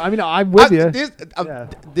 Sure. I mean, I'm with you.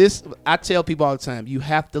 This I tell people all the time. You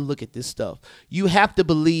have to look at this stuff. You have to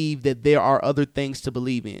believe that there are other things to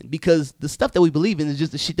believe in, because the stuff that we believe in is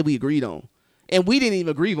just the shit that we agreed on, and we didn't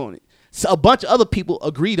even agree on it. So a bunch of other people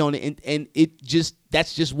agreed on it, and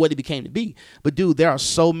that's just what it became to be. But dude, there are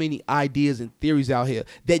so many ideas and theories out here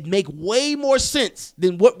that make way more sense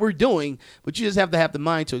than what we're doing. But you just have to have the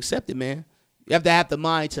mind to accept it, man. You have to have the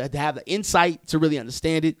mind to have the insight to really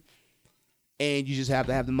understand it. And you just have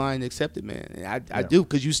to have the mind to accept it, man. And I do,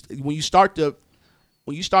 because when you start to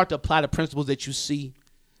apply the principles that you see,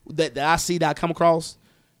 that I see, that I come across,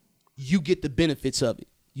 you get the benefits of it.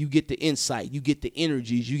 You get the insight, you get the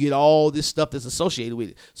energies, you get all this stuff that's associated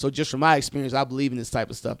with it. So just from my experience, I believe in this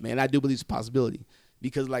type of stuff, man. I do believe it's a possibility,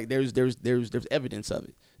 because like there's evidence of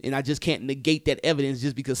it, and I just can't negate that evidence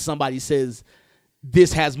just because somebody says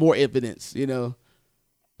this has more evidence, you know.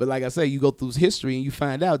 But like I say, you go through history and you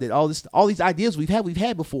find out that all these ideas we've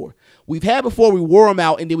had before. We wore them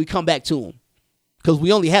out and then we come back to them, because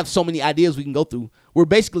we only have so many ideas we can go through. We're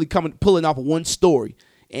basically pulling off of one story,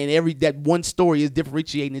 and that one story is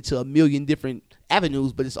differentiating into a million different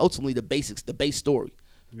avenues, but it's ultimately the basics, the base story.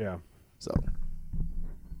 Yeah.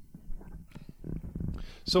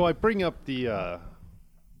 So I bring up the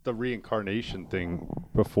reincarnation thing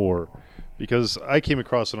before, because I came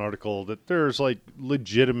across an article that there's like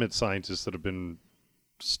legitimate scientists that have been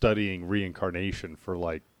studying reincarnation for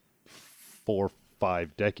like 4 or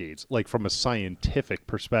 5 decades, like from a scientific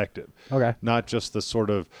perspective. Okay. Not just the sort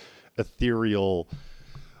of ethereal,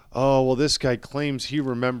 oh, well, this guy claims he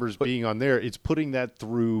remembers being on there. It's putting that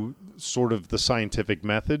through sort of the scientific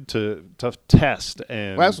method to test.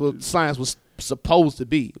 And that's what science was supposed to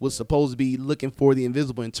be. Was supposed to be looking for the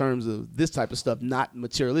invisible in terms of this type of stuff, not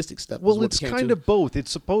materialistic stuff. Well, it's kind of both.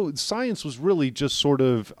 Science was really just sort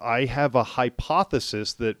of, I have a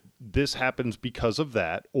hypothesis that this happens because of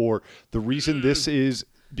that, or the reason this is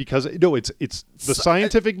because it's the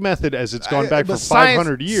scientific method as it's gone back for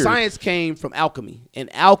 500 years. Science came from alchemy,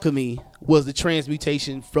 and alchemy was the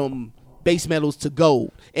transmutation from base metals to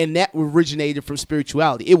gold, and that originated from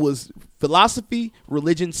spirituality. It was philosophy,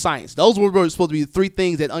 religion, science. Those were supposed to be the 3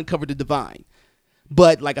 things that uncovered the divine.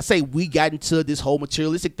 But like I say, we got into this whole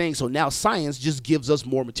materialistic thing, so now science just gives us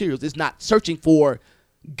more materials. It's not searching for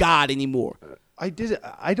God anymore. I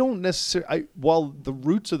don't necessarily, while the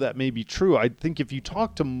roots of that may be true, I think if you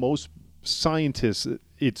talk to most scientists,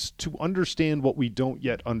 it's to understand what we don't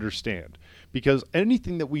yet understand. Because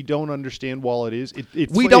anything that we don't understand, while it is,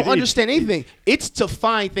 we don't understand anything. It's to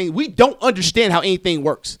find things. We don't understand how anything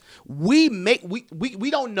works. We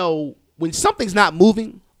don't know when something's not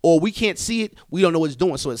moving, or we can't see it, we don't know what it's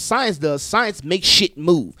doing. So as science does, science makes shit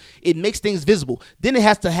move. It makes things visible. Then it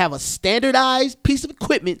has to have a standardized piece of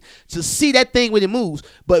equipment to see that thing when it moves.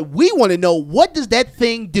 But we want to know, what does that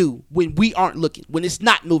thing do when we aren't looking, when it's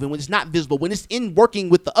not moving, when it's not visible, when it's in working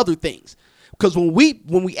with the other things. Because when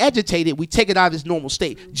we agitate it, we take it out of its normal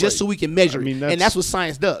state just so we can measure it. And that's what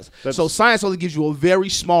science does. So science only gives you a very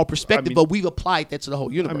small perspective, but we've applied that to the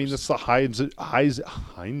whole universe. I mean, that's the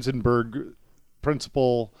Heisenberg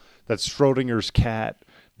principle. That's Schrodinger's cat.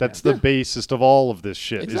 That's the basis of all of this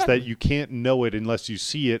shit, Exactly. is that you can't know it unless you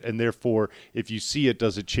see it, and therefore, if you see it,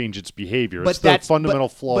 does it change its behavior? It's the fundamental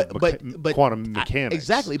flaw of quantum mechanics.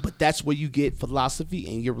 Exactly, but that's where you get philosophy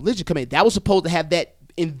and your religion come in. That was supposed to have that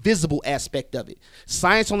invisible aspect of it.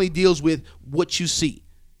 Science only deals with what you see.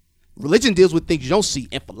 Religion deals with things you don't see,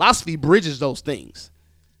 and philosophy bridges those things.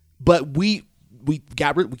 But we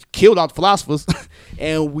killed all the philosophers,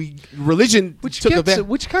 and religion Which took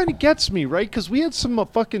kind of gets me, right? Because we had some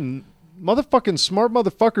fucking motherfucking smart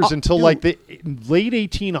motherfuckers until dude. like the late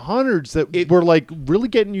 1800s that were like really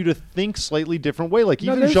getting you to think slightly different way. Like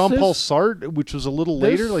No, even there's- Jean-Paul there's- Sartre, which was a little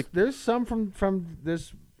later. Like there's some from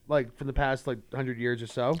this like from the past like 100 years or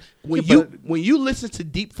so. When you listen to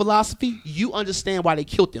deep philosophy, you understand why they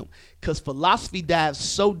killed them. Because philosophy dives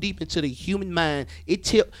so deep into the human mind.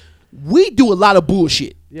 We do a lot of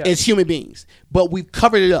bullshit as human beings, but we've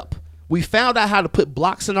covered it up. We found out how to put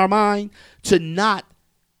blocks in our mind to not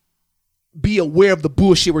be aware of the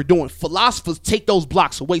bullshit we're doing. Philosophers take those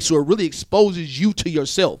blocks away, so it really exposes you to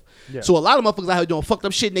yourself. Yeah. So a lot of motherfuckers out here doing fucked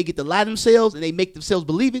up shit, and they get to lie to themselves, and they make themselves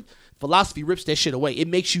believe it. Philosophy rips that shit away. It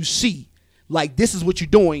makes you see, like, this is what you're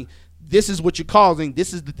doing, this is what you're causing,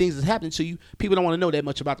 this is the things that's happening to you. People don't want to know that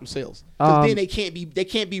much about themselves, because then they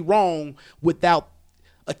can't be wrong without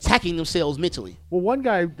attacking themselves mentally. Well, one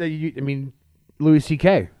guy that Louis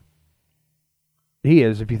C.K. He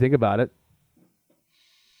is, if you think about it.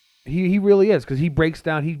 He really is, because he breaks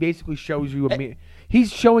down. He basically shows you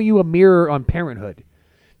he's showing you a mirror on parenthood.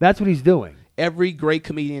 That's what he's doing. Every great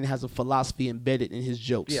comedian has a philosophy embedded in his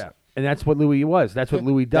jokes. Yeah, and that's what Louis was. That's what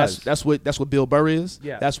Louis does. That's what Bill Burr is.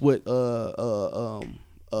 Yeah. That's what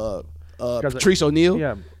Patrice O'Neill.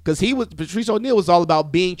 Yeah. Because Patrice O'Neill was all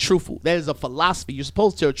about being truthful. That is a philosophy. You're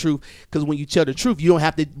supposed to tell the truth, because when you tell the truth, you don't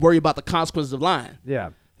have to worry about the consequences of lying.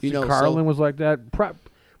 Yeah. You know, Carlin was like that. Pryor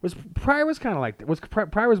was kind of like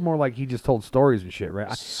that. Pryor was more like he just told stories and shit, right?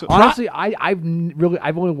 Honestly, I've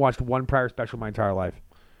only watched one Pryor special my entire life.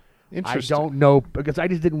 interesting. I don't know, because I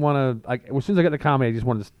just didn't want to. Like, as soon as I got the comedy, I just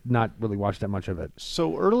wanted to not really watch that much of it.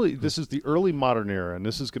 So early, this is the early modern era, and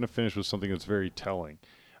this is going to finish with something that's very telling.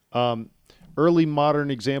 Early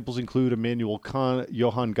modern examples include Immanuel Kant,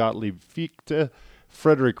 Johann Gottlieb Fichte,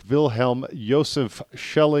 Friedrich Wilhelm, Joseph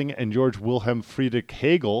Schelling, and Georg Wilhelm Friedrich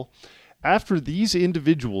Hegel. After these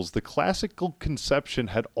individuals, the classical conception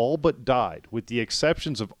had all but died, with the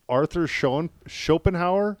exceptions of Arthur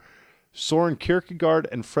Schopenhauer, Soren Kierkegaard,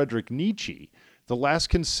 and Friedrich Nietzsche. The last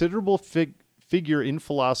considerable figure in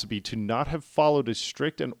philosophy to not have followed a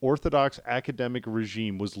strict and orthodox academic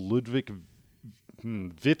regime was Ludwig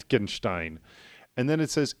Wittgenstein. And then it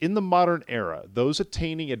says, in the modern era, those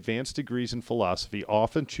attaining advanced degrees in philosophy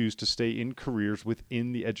often choose to stay in careers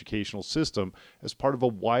within the educational system as part of a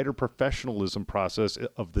wider professionalism process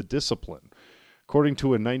of the discipline. According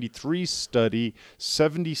to a 93 study,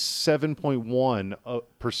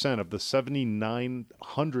 77.1% of the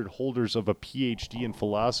 7,900 holders of a PhD in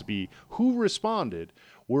philosophy who responded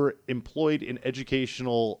were employed in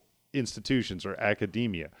educational institutions or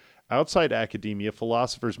academia. Outside academia,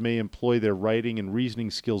 philosophers may employ their writing and reasoning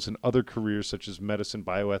skills in other careers such as medicine,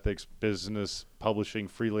 bioethics, business, publishing,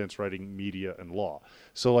 freelance writing, media, and law.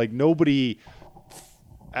 So, like, nobody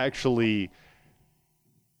actually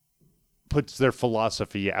puts their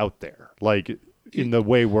philosophy out there, like, in the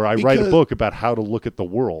way where I write a book about how to look at the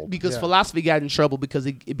world. Because philosophy got in trouble because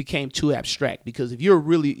it became too abstract. Because if you're a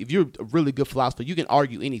really good philosopher, you can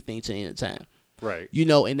argue anything to any time. Right. You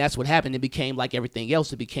know, and that's what happened. It became like everything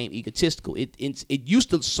else. It became egotistical. It used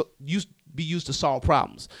to be used to solve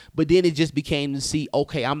problems, but then it just became to see,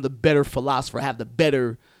 okay, I'm the better philosopher. I have the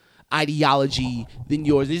better ideology than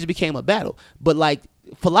yours. It just became a battle. But like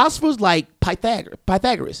philosophers like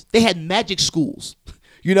Pythagoras, they had magic schools,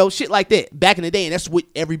 you know, shit like that back in the day, and that's what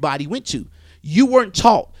everybody went to. You weren't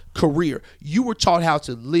taught career. You were taught how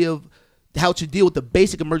to live, how to deal with the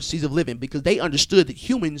basic emergencies of living, because they understood that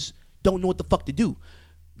humans don't know what the fuck to do.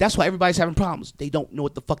 That's why everybody's having problems. They don't know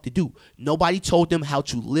what the fuck to do. Nobody told them how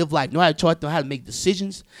to live life. Nobody taught them how to make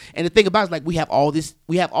decisions. And the thing about it is, like, we have all this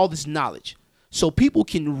knowledge. So people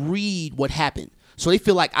can read what happened. So they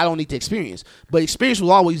feel like I don't need to experience. But experience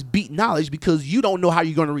will always beat knowledge, because you don't know how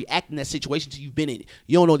you're going to react in that situation until you've been in it.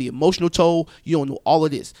 You don't know the emotional toll. You don't know all of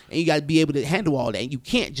this. And you got to be able to handle all that. And you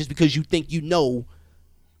can't just because you think you know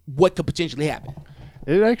what could potentially happen.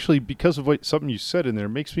 It actually, because of something you said in there,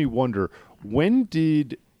 makes me wonder, when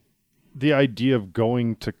did the idea of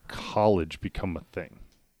going to college become a thing?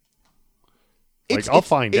 I'll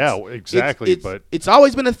find out exactly, but it's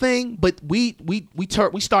always been a thing. But we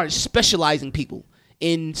started specializing people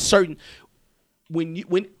in certain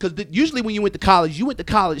because usually when you went to college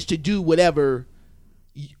to do whatever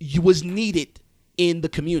you was needed in the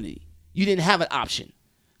community. You didn't have an option.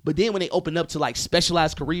 But then when they opened up to like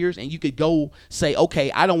specialized careers and you could go say,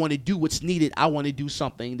 okay, I don't want to do what's needed. I want to do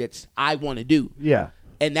something that's I want to do. Yeah.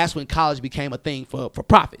 And that's when college became a thing for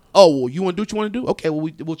profit. Oh, well, you want to do what you want to do? Okay, well,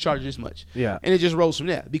 we'll charge this much. Yeah. And it just rose from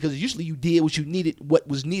there because usually you did what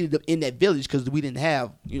was needed in that village because we didn't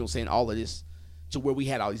have, all of this to where we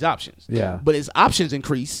had all these options. Yeah. But as options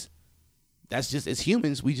increase, that's just as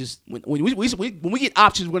humans, we just when we get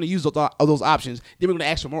options, we're going to use those options. Then we're going to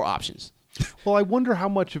ask for more options. Well, I wonder how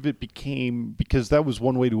much of it became because that was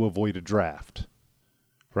one way to avoid a draft,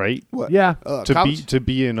 right? What? Yeah. To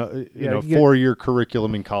be in a 4-year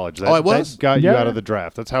curriculum in college. It was? That got you Yeah. out of the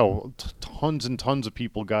draft. That's how tons and tons of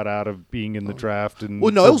people got out of being in the draft. And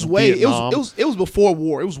Well, no, it was Vietnam. it was before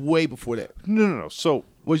war. It was way before that. No. So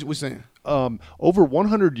What you saying? over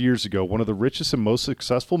 100 years ago, one of the richest and most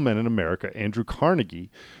successful men in America, Andrew Carnegie,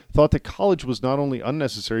 thought that college was not only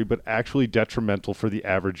unnecessary but actually detrimental for the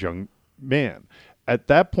average young man. At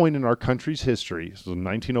that point in our country's history, so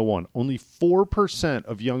 1901, only 4%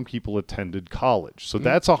 of young people attended college. So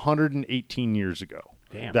that's 118 years ago.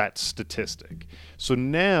 Damn. That statistic. So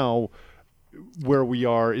now where we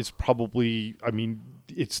are is probably,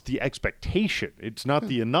 it's the expectation. It's not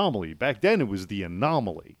the anomaly. Back then it was the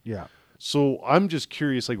anomaly. Yeah. So I'm just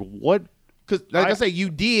curious, what? Because, like I say, you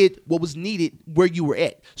did what was needed where you were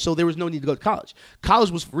at. So there was no need to go to college.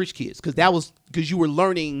 College was for rich kids because you were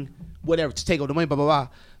learning whatever to take over the money, blah, blah, blah.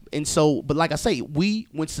 And so, but like I say,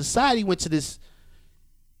 when society went to this,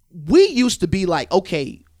 we used to be like,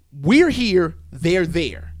 okay, we're here, they're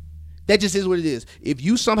there. That just is what it is. If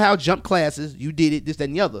you somehow jump classes, you did it, this, that,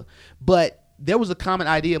 and the other. But there was a common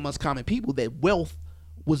idea amongst common people that wealth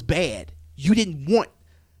was bad. You didn't want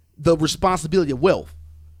the responsibility of wealth.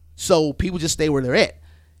 So people just stay where they're at.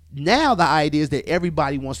 Now the idea is that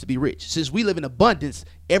everybody wants to be rich. Since we live in abundance,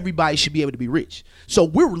 everybody should be able to be rich. So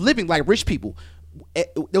we're living like rich people. There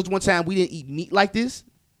was one time we didn't eat meat like this.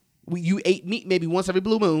 You ate meat maybe once every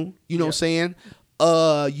blue moon. You know what I'm saying?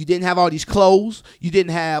 You didn't have all these clothes. You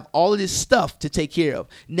didn't have all of this stuff to take care of.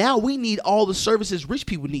 Now we need all the services rich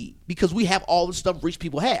people need because we have all the stuff rich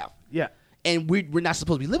people have. Yeah. And we're not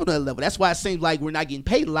supposed to be living on that level. That's why it seems like we're not getting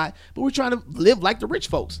paid a lot, but we're trying to live like the rich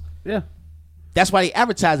folks. Yeah. That's why they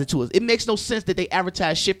advertise it to us. It makes no sense that they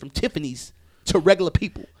advertise shit from Tiffany's to regular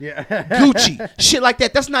people. Yeah. Gucci, shit like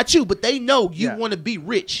that. That's not you, but they know you Yeah. want to be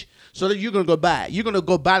rich. So that you're going to go buy it. You're going to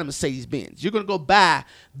go buy the Mercedes-Benz. You're going to go buy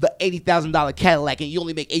the $80,000 Cadillac and you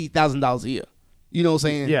only make $80,000 a year. You know what I'm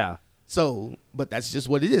saying? Yeah. So, but that's just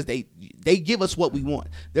what it is. They give us what we want.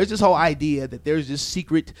 There's this whole idea that there's this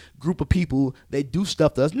secret group of people that do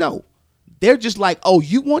stuff to us. No. They're just like, oh,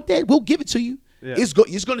 you want that? We'll give it to you. Yeah. It's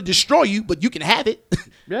going to destroy you, but you can have it.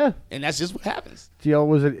 Yeah. And that's just what happens.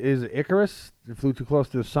 Is it Icarus? It flew too close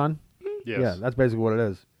to the sun? Yes. Yeah, that's basically what it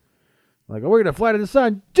is. Like, oh, we're going to fly to the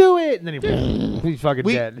sun. Do it! And then he's fucking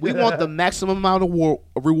dead. We want the maximum amount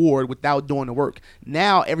of reward without doing the work.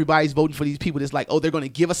 Now everybody's voting for these people that's like, oh, they're going to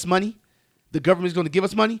give us money. The government's going to give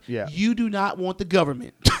us money. Yeah. You do not want the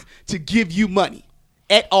government to give you money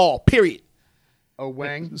at all, period. Oh,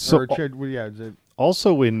 Wang? So- Is it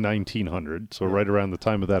Also in 1900, so right around the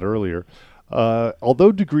time of that earlier,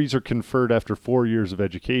 although degrees are conferred after 4 years of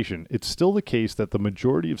education, it's still the case that the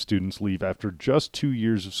majority of students leave after just 2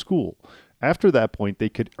 years of school. After that point, they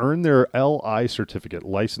could earn their LI certificate,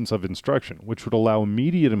 License of Instruction, which would allow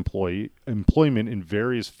immediate employment in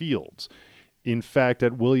various fields. In fact,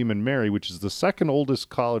 at William and Mary, which is the second oldest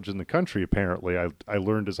college in the country, apparently, I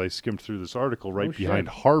learned as I skimmed through this article, right behind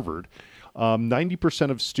Harvard, 90%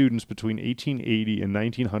 of students between 1880 and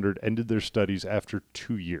 1900 ended their studies after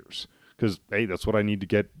 2 years. Because, hey, that's what I need to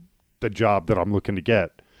get the job that I'm looking to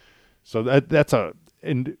get. So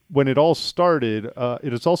and when it all started,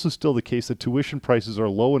 it is also still the case that tuition prices are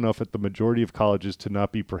low enough at the majority of colleges to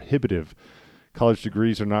not be prohibitive. College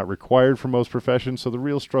degrees are not required for most professions, so the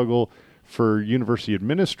real struggle for university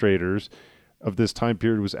administrators of this time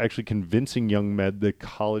period was actually convincing young men that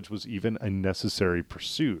college was even a necessary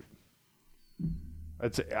pursuit.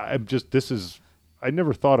 I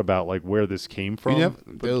never thought about like where this came from.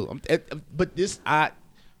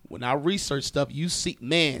 When I research stuff, you see,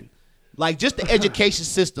 man, like just the education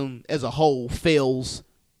system as a whole fails.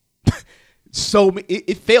 So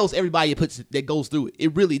it fails everybody that goes through it.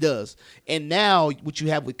 It really does. And now what you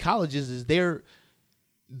have with colleges is they're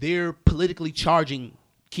politically charging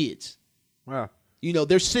kids. Wow. You know,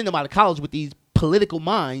 they're sending them out of college with these political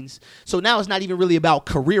minds. So now it's not even really about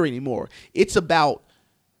career anymore. It's about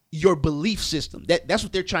your belief system. That's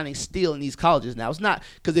what they're trying to instill in these colleges now. It's not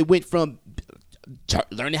because it went from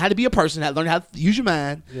learning how to be a person, learning how to use your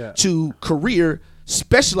mind, to career.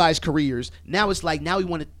 specialized careers. Now it's like now we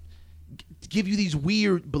want to give you these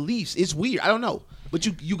weird beliefs. It's weird. I don't know, but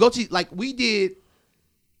you go to like we did.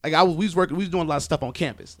 Like we was doing a lot of stuff on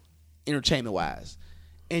campus, entertainment wise,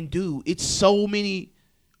 and dude, it's so many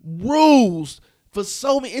rules for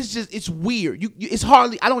so many. It's weird. It's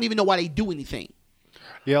hardly. I don't even know why they do anything.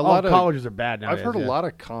 Yeah, a lot of colleges are bad now. I've heard a lot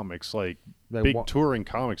of comics, like big touring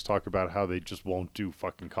comics, talk about how they just won't do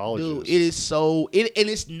fucking colleges. Dude, it is so. And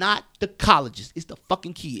it's not the colleges; it's the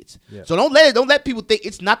fucking kids. Yeah. So don't let people think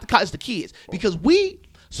it's not the college, it's the kids, because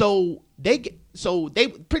they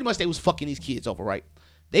pretty much they was fucking these kids over, right?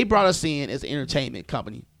 They brought us in as an entertainment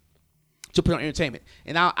company to put on entertainment.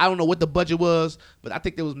 And I don't know what the budget was, but I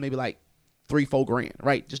think there was maybe like $3-4 grand,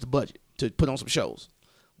 right? Just the budget to put on some shows.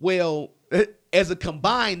 Well, as a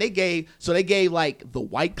combined, they gave like the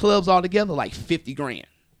white clubs all together like 50 grand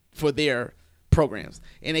for their programs.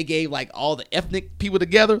 And they gave like all the ethnic people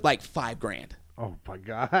together like 5 grand. Oh my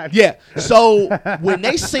God. Yeah. So when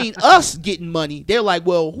they seen us getting money, they're like,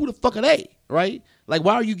 well, who the fuck are they? Right? Like,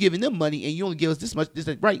 why are you giving them money and you only give us this much?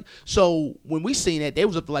 Right? So when we seen that, they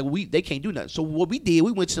was up to like, they can't do nothing. So what we did,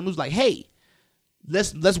 we went to them, was like, hey,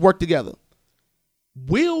 let's work together.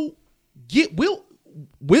 We'll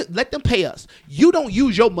let them pay us. You don't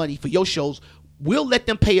use your money for your shows. We'll let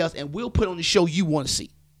them pay us and we'll put on the show you want to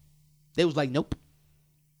see. They was like, nope.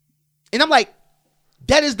 And I'm like,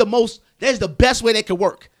 that is the best way that could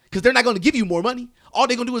work. Because they're not going to give you more money. All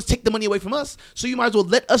they're going to do is take the money away from us. So you might as well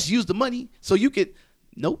let us use the money so you could.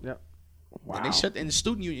 Nope. Yep. Wow. And the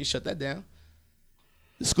student union shut that down.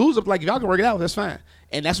 The schools are like, if y'all can work it out, that's fine.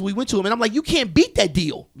 And that's what we went to them. And I'm like, you can't beat that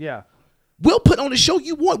deal. Yeah. We'll put on the show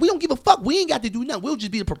you want. We don't give a fuck. We ain't got to do nothing. We'll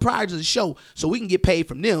just be the proprietors of the show so we can get paid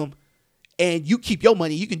from them. And you keep your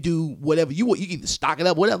money. You can do whatever you want. You can either stock it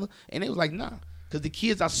up, whatever. And they was like, nah. Because the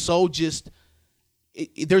kids are so just.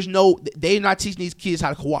 They're not teaching these kids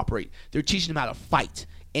how to cooperate. They're teaching them how to fight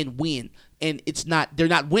and win. And they're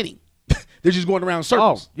not winning. They're just going around in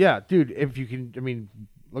circles. Oh, yeah, dude. If you can, I mean,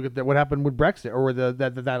 look at what happened with Brexit or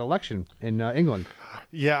that election in England.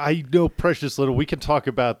 Yeah, I know precious little. We can talk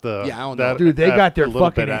about the. Yeah, I don't know. Dude, they got their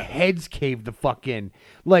fucking heads caved the fuck in.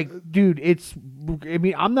 Like, dude, it's. I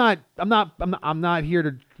mean, I'm not here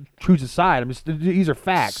to choose a side. These are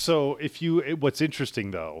facts. So what's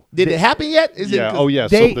interesting though? Did it happen yet? So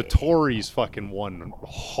the Tories fucking won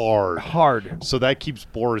hard. So that keeps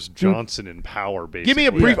Boris Johnson in power. Basically, give me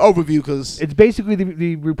a brief overview, because it's basically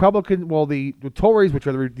the Republican. Well, the Tories, which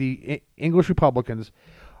are the English Republicans,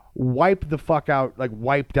 wiped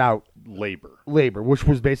out Labor, which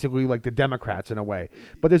was basically like the Democrats in a way.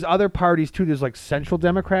 But there's other parties too. There's like Central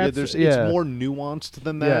Democrats. It's more nuanced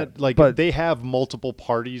than that. But they have multiple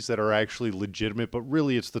parties that are actually legitimate, but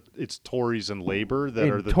really it's Tories and Labor that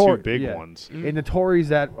are the two big ones. And the Tories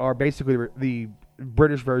that are basically the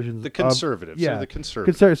British versions. The Conservatives. The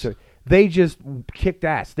Conservatives. They just kicked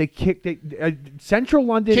ass. They kicked Central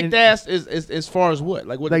London. Kicked ass is as far as what?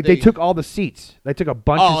 Like what? Like they took all the seats. They took a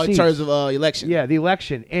bunch of seats. In terms of election. Yeah, the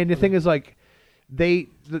election. And the thing is, like, the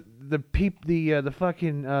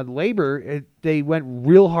fucking Labor, they went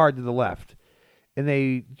real hard to the left, and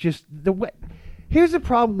they just Here's the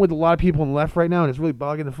problem with a lot of people on the left right now, and it's really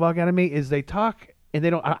bugging the fuck out of me. Is they talk and they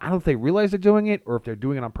don't. I don't know if they realize they're doing it or if they're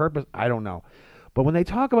doing it on purpose. I don't know. But when they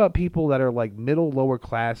talk about people that are like middle, lower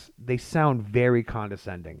class, they sound very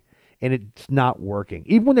condescending, and it's not working.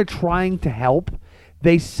 Even when they're trying to help,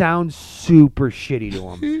 they sound super shitty to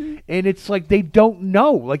them. And it's like they don't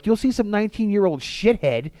know. Like, you'll see some 19-year-old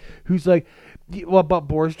shithead who's like, well, about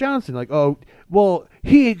Boris Johnson, like, oh, well,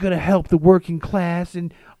 he ain't going to help the working class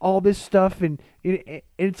and all this stuff. And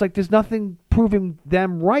it's like there's nothing proving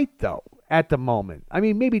them right, though. At the moment. I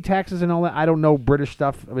mean, maybe taxes and all that. I don't know British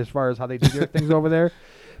stuff as far as how they do their things over there.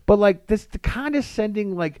 But, like, the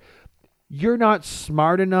condescending, like, you're not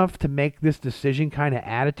smart enough to make this decision kind of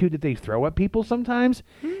attitude that they throw at people sometimes.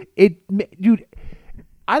 Dude,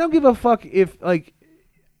 I don't give a fuck if, like,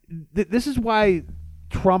 this is why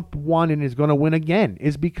Trump won and is going to win again,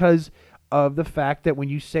 is because of the fact that when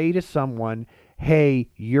you say to someone, hey,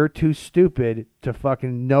 you're too stupid to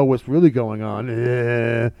fucking know what's really going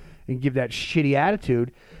on, and give that shitty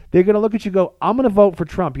attitude, they're going to look at you and go, I'm going to vote for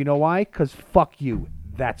Trump. You know why? Because fuck you.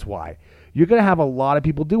 That's why. You're going to have a lot of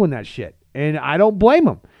people doing that shit. And I don't blame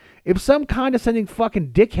them. If some condescending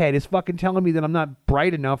fucking dickhead is fucking telling me that I'm not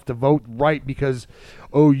bright enough to vote right because,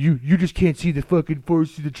 oh, you just can't see the fucking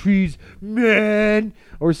forest through the trees, man,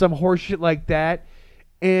 or some horse shit like that,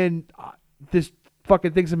 and this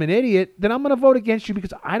fucking thinks I'm an idiot, then I'm going to vote against you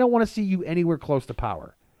because I don't want to see you anywhere close to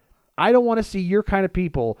power. I don't want to see your kind of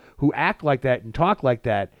people who act like that and talk like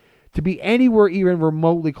that to be anywhere even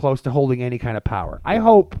remotely close to holding any kind of power. I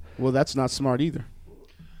hope. Well, that's not smart either.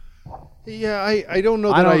 Yeah, I don't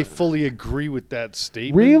know that I fully agree with that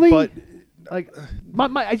statement. Really? But like,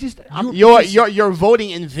 I just You're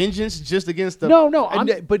voting in vengeance just against the. No.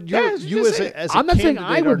 But you as a I'm not saying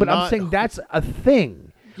I candidate would, are but I'm not- saying that's a thing.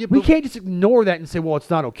 Yeah, we but- can't just ignore that and say, well, it's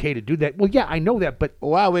not okay to do that. Well, yeah, I know that, but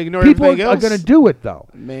Why we ignore people everything are else? going to do it, though.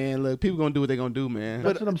 Man, look, people gonna do what they gonna do, man.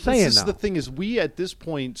 That's what I'm saying This is now. the thing is we at this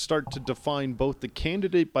point start to define both the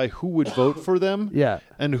candidate by who would vote for them, Yeah.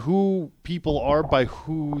 and who people are by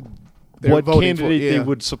who They're what voting for, candidate yeah. they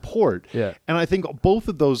would support. Yeah. And I think both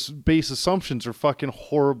of those base assumptions are fucking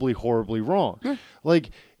horribly, horribly wrong.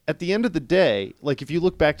 Like at the end of the day, like if you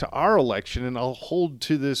look back to our election, and I'll hold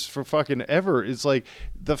to this for fucking ever, is like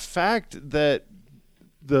the fact that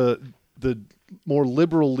the more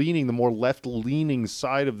liberal leaning, the more left leaning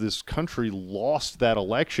side of this country lost that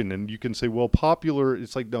election. And you can say, well, popular,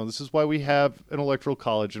 it's like, no, this is why we have an electoral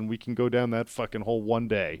college and we can go down that fucking hole one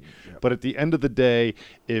day. But at the end of the day,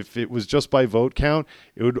 if it was just by vote count,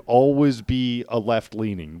 it would always be a left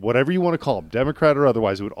leaning, whatever you want to call them, Democrat or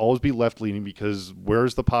otherwise, it would always be left leaning because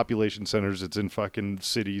where's the population centers? It's in fucking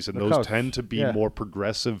cities, and those coast. tend to be Yeah. more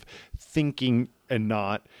progressive thinking and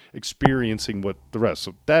not experiencing what the rest.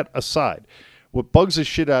 So that aside, what bugs the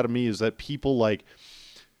shit out of me is that people like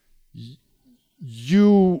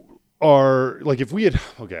you are like, if we had,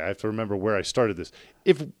 okay, I have to remember where I started this.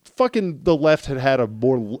 If fucking the left had a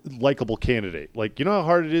more likable candidate, like, you know how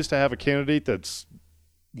hard it is to have a candidate that's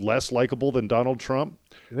less likable than Donald Trump?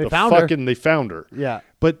 They found her. They found her. Yeah.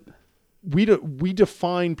 But we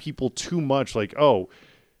define people too much like, oh,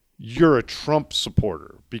 you're a Trump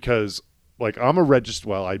supporter because like I'm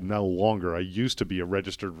no longer. I used to be a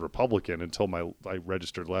registered Republican until I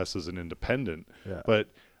registered last as an independent. Yeah. But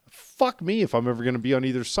fuck me if I'm ever going to be on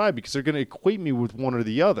either side because they're going to equate me with one or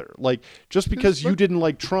the other. Like just because you didn't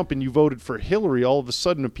like Trump and you voted for Hillary, all of a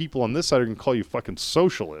sudden the people on this side are going to call you fucking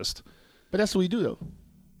socialist. But that's what we do, though.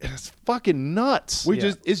 It's fucking nuts.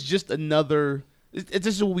 It's just another. This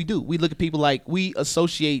is what we do. We look at people like we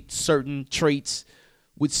associate certain traits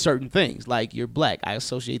with certain things. Like you're black, I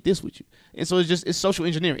associate this with you, and so it's social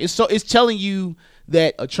engineering. It's telling you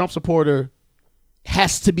that a Trump supporter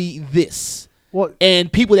has to be this. Well,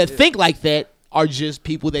 And people that think like that are just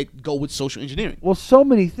people that go with social engineering. Well, so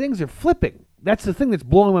many things are flipping. That's the thing that's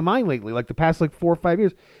blowing my mind lately. Like the past 4 or 5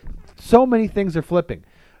 years, so many things are flipping.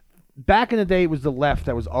 Back in the day, it was the left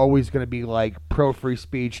that was always going to be like pro free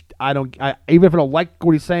speech. Even if I don't like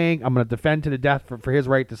what he's saying, I'm going to defend to the death for his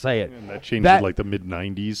right to say it. And that changed in like the mid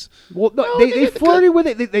 '90s. Well, no, they flirted with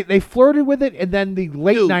it. They flirted with it, and then the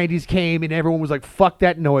late '90s came, and everyone was like, "Fuck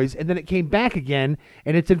that noise," and then it came back again,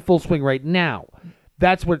 and it's in full swing right now.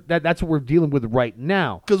 That's what we're dealing with right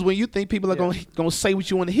now. Because when you think people are gonna say what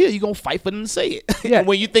you want to hear, you're gonna fight for them to say it. Yeah. And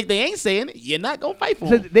when you think they ain't saying it, you're not gonna fight for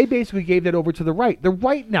So them. they basically gave that over to the right. The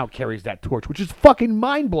right now carries that torch, which is fucking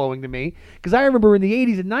mind-blowing to me. Because I remember in the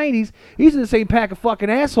 80s and 90s, these are the same pack of fucking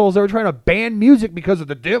assholes that were trying to ban music because of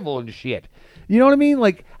the devil and shit. You know what I mean?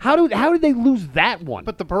 Like, how did they lose that one?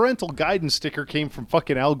 But the parental guidance sticker came from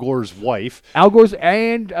fucking Al Gore's wife. Al Gore's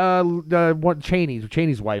and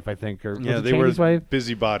Cheney's wife, I think. Or was it They Cheney's were wife?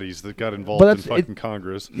 busybodies that got But involved in that's- fucking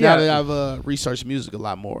Congress. Now Yeah. that I've researched music a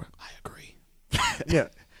lot more, I agree. Yeah.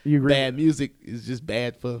 You agree? Bad music is just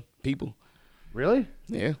bad for people. Really?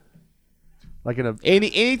 Yeah. Like in a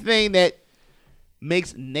Anything that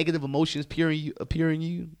makes negative emotions appear in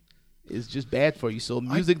you is just bad for you. So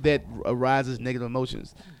music that arises negative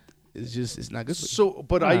emotions is just it's not good for you. So,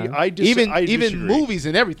 but I Even disagree. movies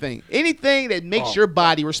and everything. Anything that makes your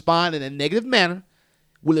body respond in a negative manner,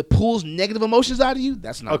 will it pulls negative emotions out of you?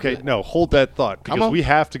 That's not Okay, good. no, hold that thought Come because on. we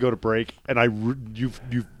have to go to break, and you're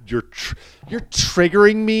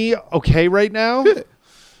triggering me. Okay, right now.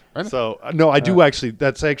 So no, I do actually.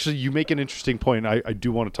 That's actually you make an interesting point. I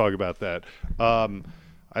do want to talk about that.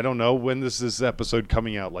 I don't know when this is episode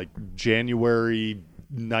coming out, like January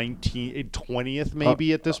 20th,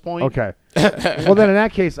 maybe at this point. Okay. Well, then in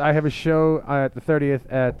that case, I have a show at the 30th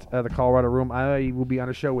at the Colorado Room. I will be on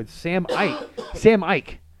a show with Sam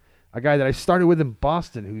Ike, a guy that I started with in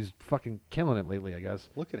Boston who's fucking killing it lately, I guess.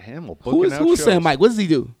 Look at Hamill. Who is Sam Mike? What does he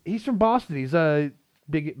do? He's from Boston. He's a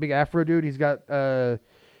big Afro dude. He's got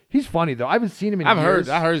he's funny though. I haven't seen him in years.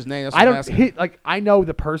 I heard his name. That's I what I'm don't asking. I know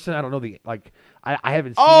the person. I don't know I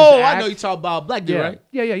haven't seen Oh, his I act. know you talk about black dude, Yeah. right?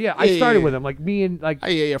 Yeah. I started yeah. with him. Like me and like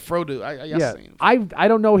Yeah, Fro dude. I yeah, seen him. I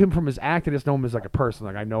don't know him from his act. I just know him as like a person.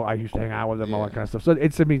 Like I used to hang out with him, all that kind of stuff. So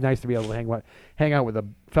it's gonna be nice to be able to hang out with a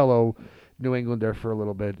fellow New Englander for a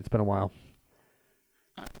little bit. It's been a while.